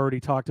guys I've already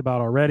talked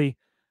about already.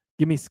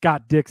 Give me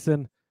Scott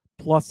Dixon,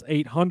 plus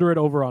 800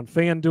 over on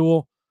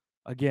FanDuel.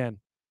 Again,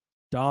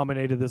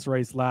 dominated this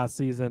race last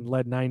season,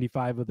 led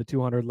 95 of the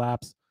 200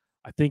 laps.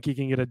 I think he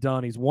can get it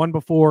done. He's won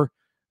before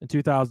in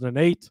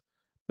 2008.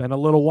 Been a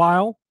little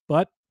while,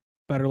 but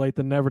better late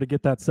than never to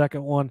get that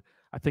 2nd one.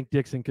 I think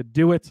Dixon could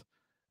do it.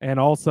 And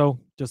also,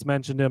 just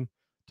mentioned him,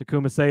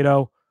 Takuma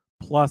Sato,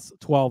 plus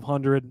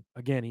 1,200.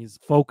 Again, he's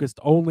focused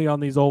only on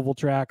these oval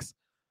tracks.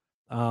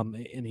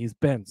 And he's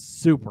been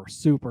super,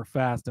 super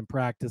fast in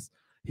practice.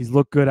 He's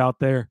looked good out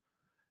there.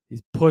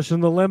 He's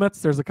pushing the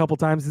limits. There's a couple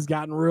times he's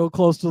gotten real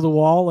close to the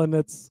wall, and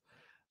it's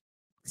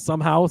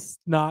somehow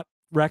not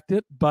wrecked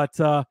it. But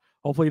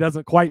hopefully he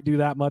doesn't quite do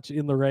that much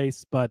in the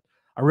race. But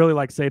I really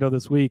like Sato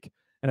this week.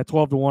 And at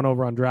 12-1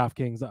 over on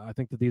DraftKings, I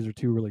think that these are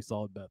 2 really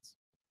solid bets.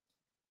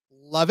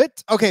 Love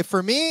it. Okay,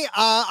 for me,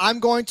 I'm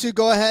going to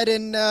go ahead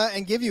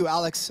and give you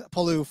Alex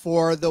Palou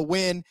for the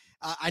win.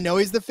 I know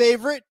he's the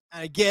favorite.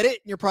 I get it.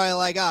 You're probably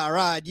like,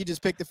 Rod, you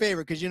just picked the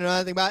favorite because you know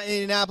nothing about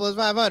Indianapolis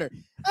 500.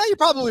 You're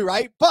probably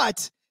right.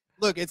 But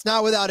look, it's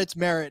not without its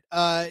merit.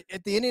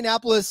 At the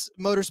Indianapolis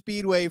Motor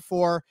Speedway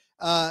for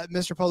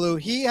Mr. Palou,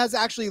 he has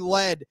actually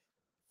led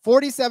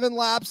 47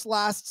 laps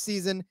last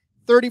season,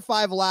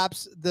 35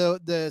 laps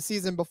the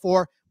season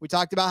before. We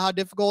talked about how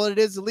difficult it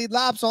is to lead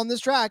laps on this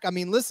track. I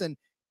mean, listen,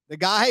 the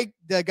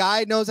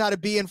guy knows how to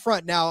be in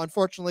front. Now,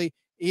 unfortunately,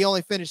 he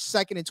only finished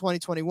 2nd in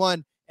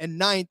 2021 and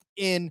 9th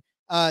in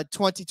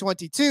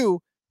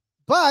 2022.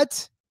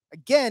 But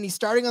again, he's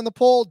starting on the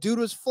pole. Dude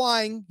was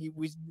flying.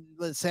 We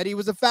said he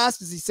was the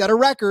fastest. He set a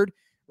record,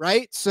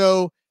 right?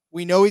 So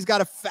we know he's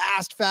got a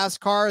fast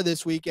car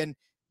this week. And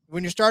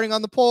when you're starting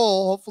on the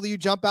pole, hopefully you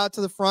jump out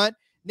to the front.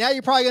 Now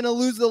you're probably going to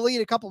lose the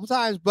lead a couple of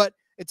times, but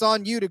it's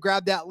on you to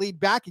grab that lead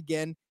back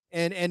again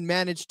and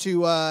manage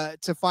to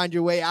find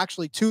your way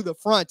actually to the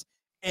front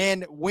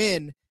and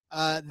win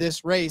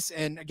this race.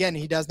 And again,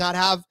 he does not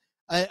have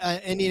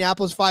an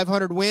Indianapolis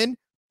 500 win.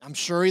 I'm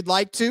sure he'd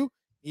like to.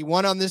 He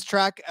won on this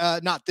track,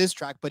 not this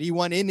track, but he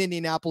won in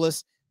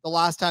Indianapolis the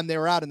last time they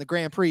were out in the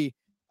Grand Prix.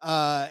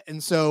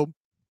 And so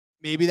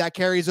maybe that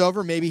carries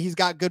over. Maybe he's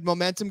got good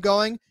momentum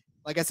going.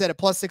 Like I said, at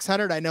plus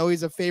 600, I know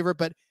he's a favorite,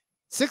 but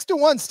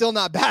 6-1 still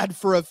not bad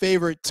for a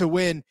favorite to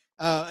win,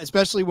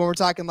 especially when we're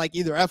talking like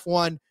either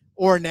F1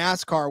 or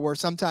NASCAR, where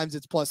sometimes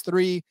it's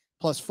 +3,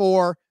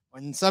 +4,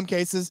 and in some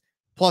cases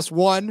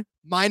 +1,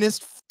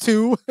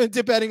 -2,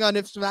 depending on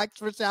if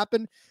factors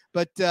happen.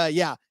 But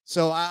yeah,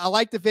 so I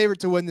like the favorite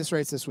to win this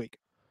race this week.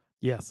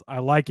 Yes, I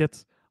like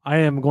it. I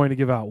am going to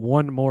give out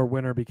one more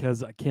winner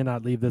because I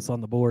cannot leave this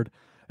on the board.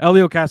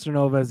 Elio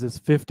Castroneves is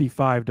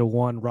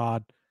 55-1,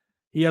 Rod.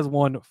 He has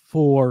won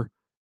 4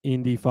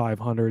 Indy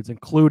 500s,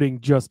 including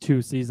just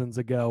 2 seasons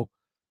ago.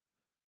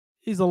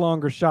 He's a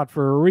longer shot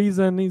for a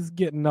reason. He's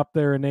getting up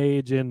there in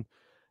age and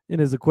in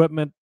his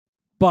equipment,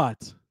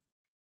 but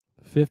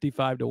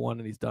 55-1,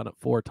 and he's done it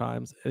 4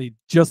 times. And he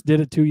just did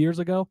it 2 years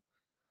ago.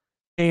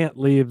 Can't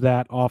leave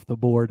that off the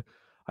board.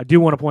 I do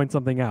want to point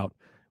something out.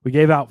 We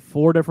gave out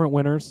 4 different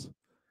winners,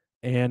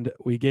 and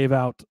we gave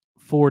out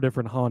 4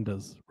 different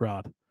Hondas,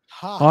 Rod.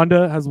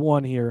 Honda has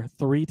won here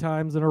 3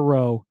 times in a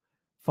row,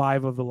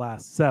 5 of the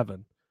last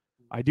 7.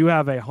 I do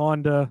have a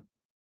Honda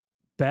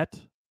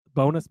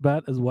bonus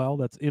bet as well.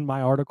 That's in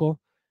my article.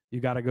 You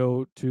got to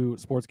go to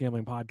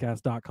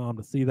sportsgamblingpodcast.com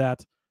to see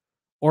that,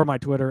 or my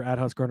Twitter at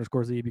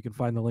Husker_Zeeb. You can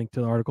find the link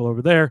to the article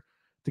over there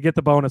to get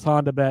the bonus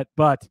Honda bet.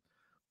 But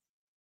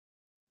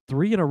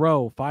 3 in a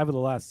row, 5 of the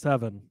last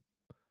 7.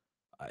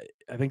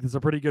 I think there's a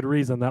pretty good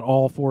reason that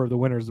all 4 of the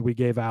winners we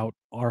gave out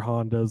are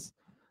Hondas,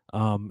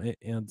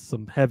 and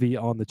some heavy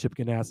on the Chip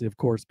Ganassi, of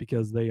course,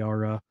 because they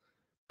are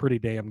pretty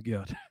damn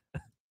good.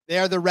 They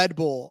are the Red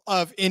Bull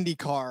of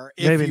IndyCar.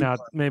 Maybe not.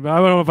 Maybe I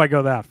don't know if I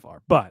go that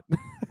far, but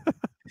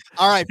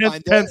all right,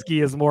 fine.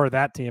 Penske is more of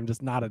that team,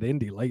 just not at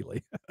Indy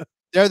lately.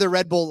 They're the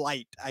Red Bull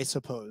Light, I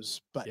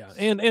suppose. But yeah,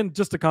 and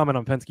just to comment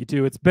on Penske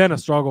too, it's been a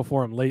struggle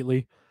for them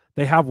lately.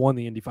 They have won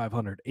the Indy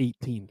 500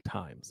 18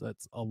 times.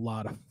 That's a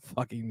lot of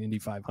fucking Indy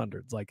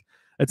 500s. Like,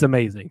 it's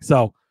amazing.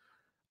 So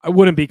I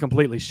wouldn't be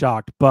completely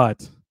shocked,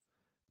 but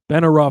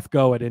been a rough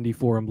go at Indy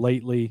for him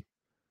lately.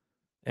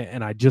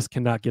 And I just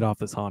cannot get off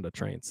this Honda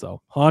train.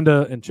 So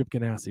Honda and Chip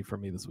Ganassi for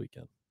me this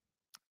weekend.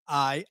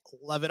 I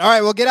love it. All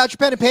right, well, get out your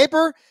pen and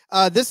paper.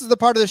 This is the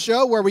part of the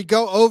show where we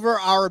go over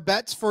our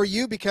bets for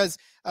you, because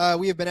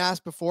we have been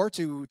asked before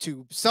to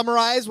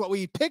summarize what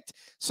we picked,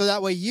 so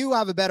that way you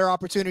have a better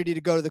opportunity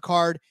to go to the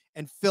card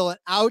and fill it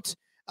out.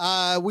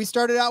 We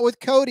started out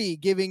with Cody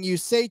giving you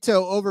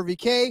Sato over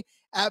VK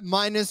at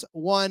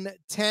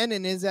 -110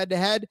 in his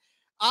head-to-head.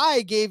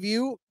 I gave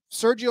you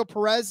Sergio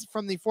Perez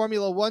from the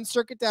Formula One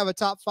circuit to have a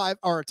top 5,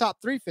 or a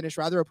top 3 finish,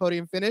 rather, a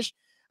podium finish.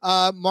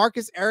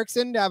 Marcus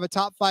Ericsson to have a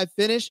top 5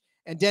 finish,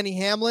 and Denny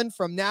Hamlin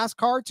from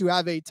NASCAR to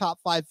have a top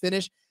 5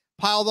 finish.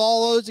 Piled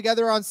all those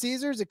together on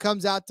Caesars, it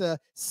comes out to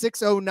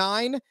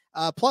 609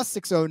 plus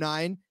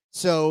 609.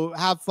 So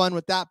have fun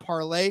with that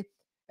parlay.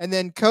 And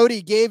then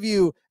Cody gave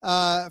you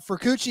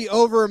Furcucci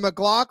over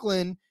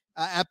McLaughlin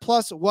at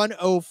plus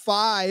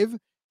 105.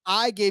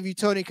 I gave you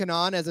Tony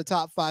Kanaan as a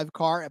top 5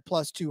 car at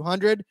plus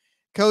 200.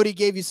 Cody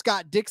gave you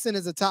Scott Dixon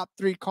as a top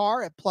 3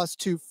 car at plus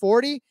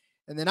 240.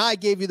 And then I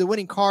gave you the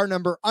winning car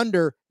number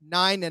under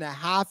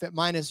 9.5 at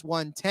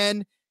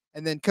 -110.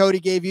 And then Cody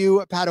gave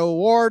you Pato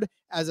O'Ward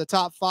as a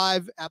top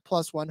 5 at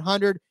plus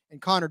 100, and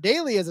Connor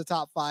Daly as a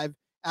top 5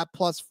 at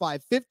plus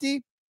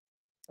 550.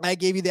 I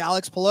gave you the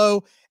Alex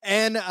Palou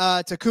and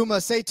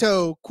Takuma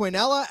Sato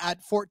Quinella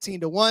at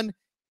 14-1.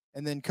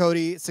 And then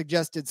Cody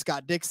suggested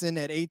Scott Dixon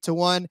at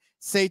 8-1,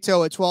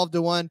 Sato at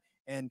 12-1,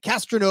 and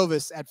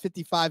Castronovis at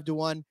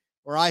 55-1,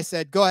 where I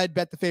said, go ahead,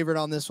 bet the favorite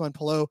on this one,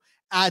 Palou,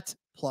 at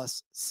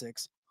plus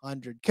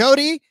 600.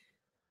 Cody,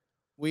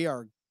 we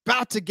are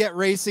about to get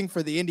racing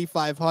for the Indy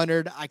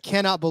 500. I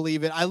cannot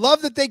believe it. I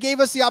love that they gave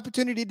us the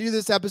opportunity to do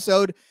this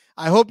episode.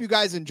 I hope you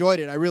guys enjoyed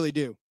it. I really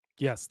do.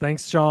 Yes.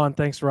 Thanks, Sean.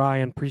 Thanks,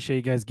 Ryan. Appreciate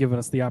you guys giving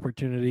us the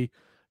opportunity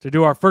to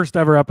do our first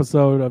ever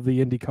episode of the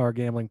IndyCar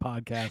Gambling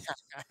Podcast.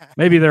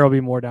 Maybe there will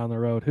be more down the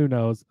road. Who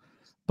knows?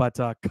 But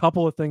a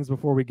couple of things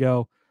before we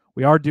go.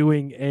 We are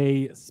doing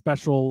a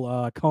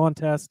special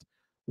contest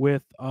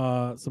with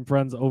some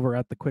friends over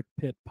at the Quick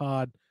Pit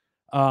Pod.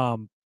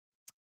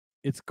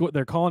 It's good.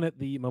 They're calling it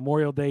the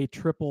Memorial Day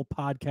Triple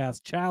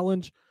Podcast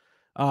Challenge.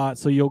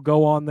 So you'll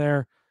go on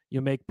there,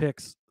 you make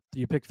picks.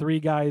 You pick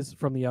 3 guys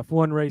from the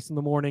F1 race in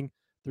the morning,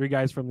 3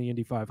 guys from the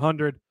Indy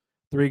 500,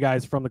 3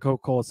 guys from the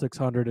Coca-Cola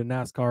 600 and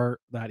NASCAR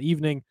that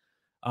evening.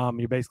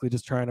 You're basically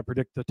just trying to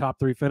predict the top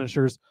 3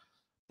 finishers.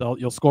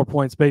 You'll score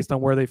points based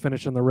on where they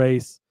finish in the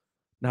race,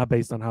 not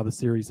based on how the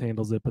series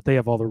handles it, but they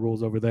have all the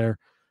rules over there.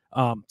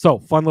 So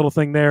fun little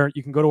thing there.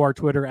 You can go to our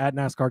Twitter at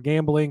NASCAR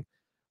Gambling.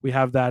 We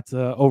have that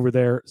over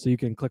there, so you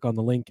can click on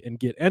the link and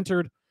get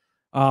entered.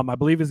 I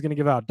believe he's going to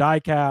give out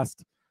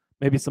diecast,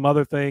 maybe some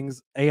other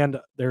things, and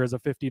there is a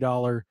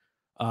 $50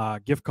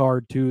 gift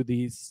card to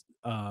the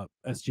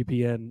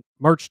SGPN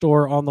merch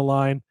store on the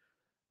line.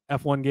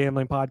 F1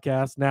 Gambling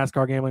Podcast,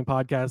 NASCAR Gambling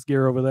Podcast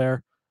gear over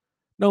there.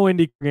 No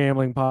Indy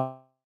Gambling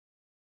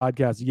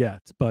Podcast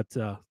yet, but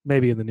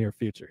maybe in the near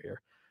future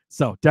here.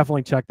 So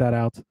definitely check that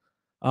out.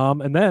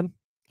 And then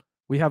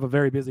we have a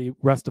very busy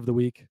rest of the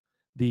week.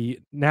 The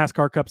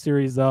NASCAR Cup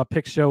Series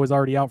pick show is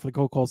already out for the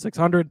Coca-Cola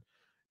 600.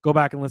 Go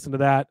back and listen to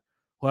that.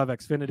 We'll have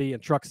Xfinity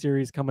and Truck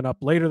Series coming up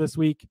later this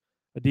week,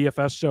 a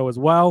DFS show as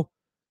well.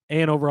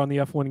 And over on the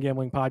F1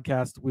 Gambling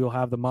Podcast, we will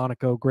have the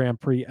Monaco Grand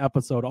Prix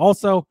episode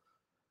also.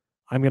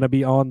 I'm going to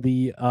be on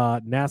the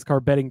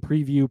NASCAR Betting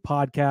Preview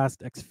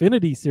Podcast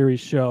Xfinity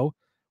Series show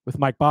with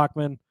Mike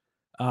Bachman.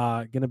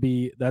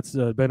 That's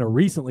been a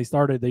recently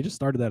started. They just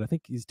started that. I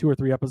think he's 2 or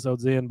 3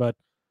 episodes in, but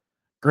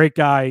great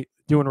guy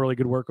doing really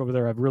good work over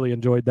there. I've really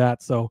enjoyed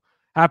that. So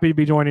happy to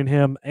be joining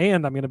him.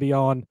 And I'm going to be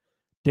on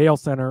Dale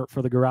Center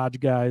for the Garage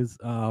Guys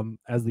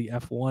as the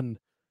F1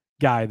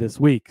 guy this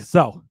week.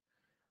 So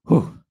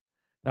that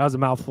was a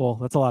mouthful.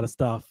 That's a lot of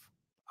stuff.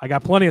 I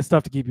got plenty of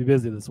stuff to keep you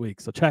busy this week.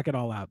 So check it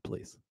all out,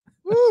 please.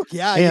 Woo,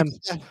 yeah. And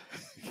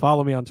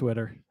follow me on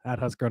Twitter at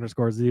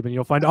Husker_Zeeb, and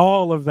you'll find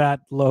all of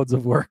that loads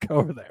of work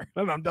over there.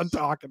 And I'm done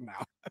talking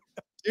now.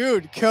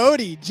 Dude,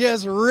 Cody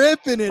just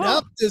ripping it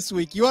up this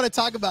week. You want to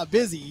talk about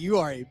busy? You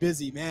are a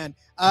busy man.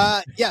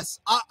 Yes,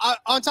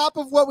 on top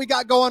of what we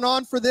got going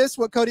on for this,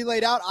 what Cody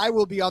laid out, I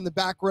will be on the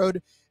back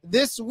road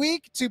this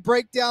week to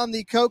break down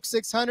the Coke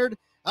 600.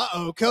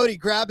 Cody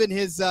grabbing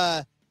his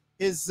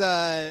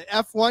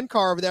F1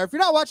 car over there. If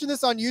you're not watching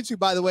this on YouTube,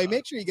 by the way,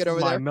 make sure you get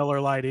over there. My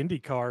Miller Lite Indy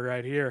car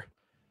right here.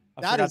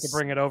 I forgot to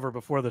bring it over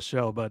before the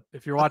show, but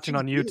if you're watching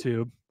on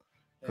YouTube,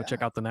 go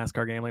check out the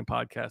NASCAR Gambling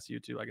Podcast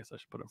YouTube. I guess I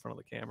should put it in front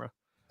of the camera.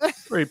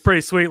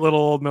 Pretty sweet little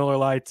old Miller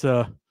Lite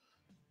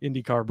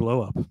IndyCar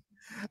blow up.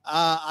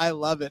 I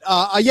love it.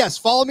 Yes,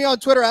 follow me on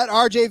Twitter at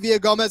RJ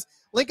Villagomez.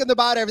 Link in the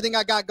bio to everything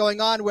I got going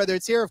on, whether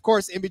it's here, of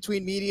course, in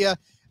between media.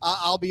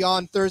 I'll be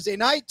on Thursday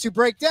night to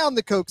break down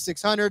the Coke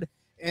 600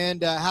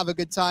 and have a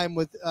good time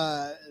with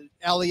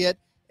Elliot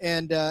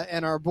and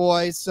our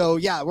boys. So,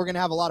 yeah, we're going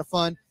to have a lot of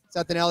fun.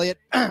 Seth and Elliot.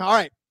 All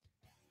right.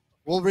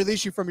 We'll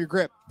release you from your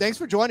grip. Thanks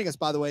for joining us,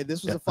 by the way.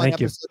 This was a fun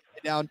episode to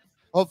get down.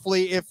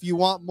 Hopefully, if you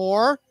want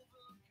more,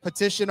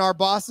 petition our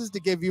bosses to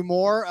give you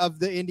more of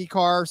the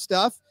IndyCar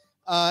stuff,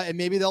 and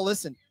maybe they'll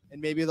listen,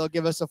 and maybe they'll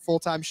give us a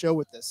full-time show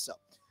with this. So,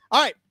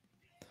 all right.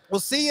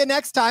 We'll see you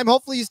next time.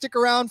 Hopefully, you stick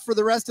around for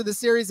the rest of the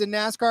series in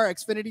NASCAR.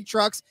 Xfinity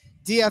Trucks,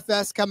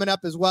 DFS coming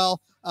up as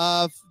well.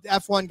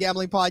 F1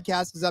 Gambling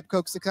Podcast is up.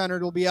 Coke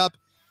 600 will be up.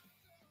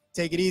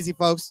 Take it easy,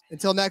 folks.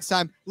 Until next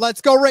time, let's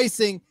go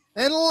racing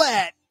and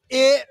let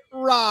it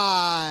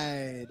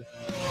ride.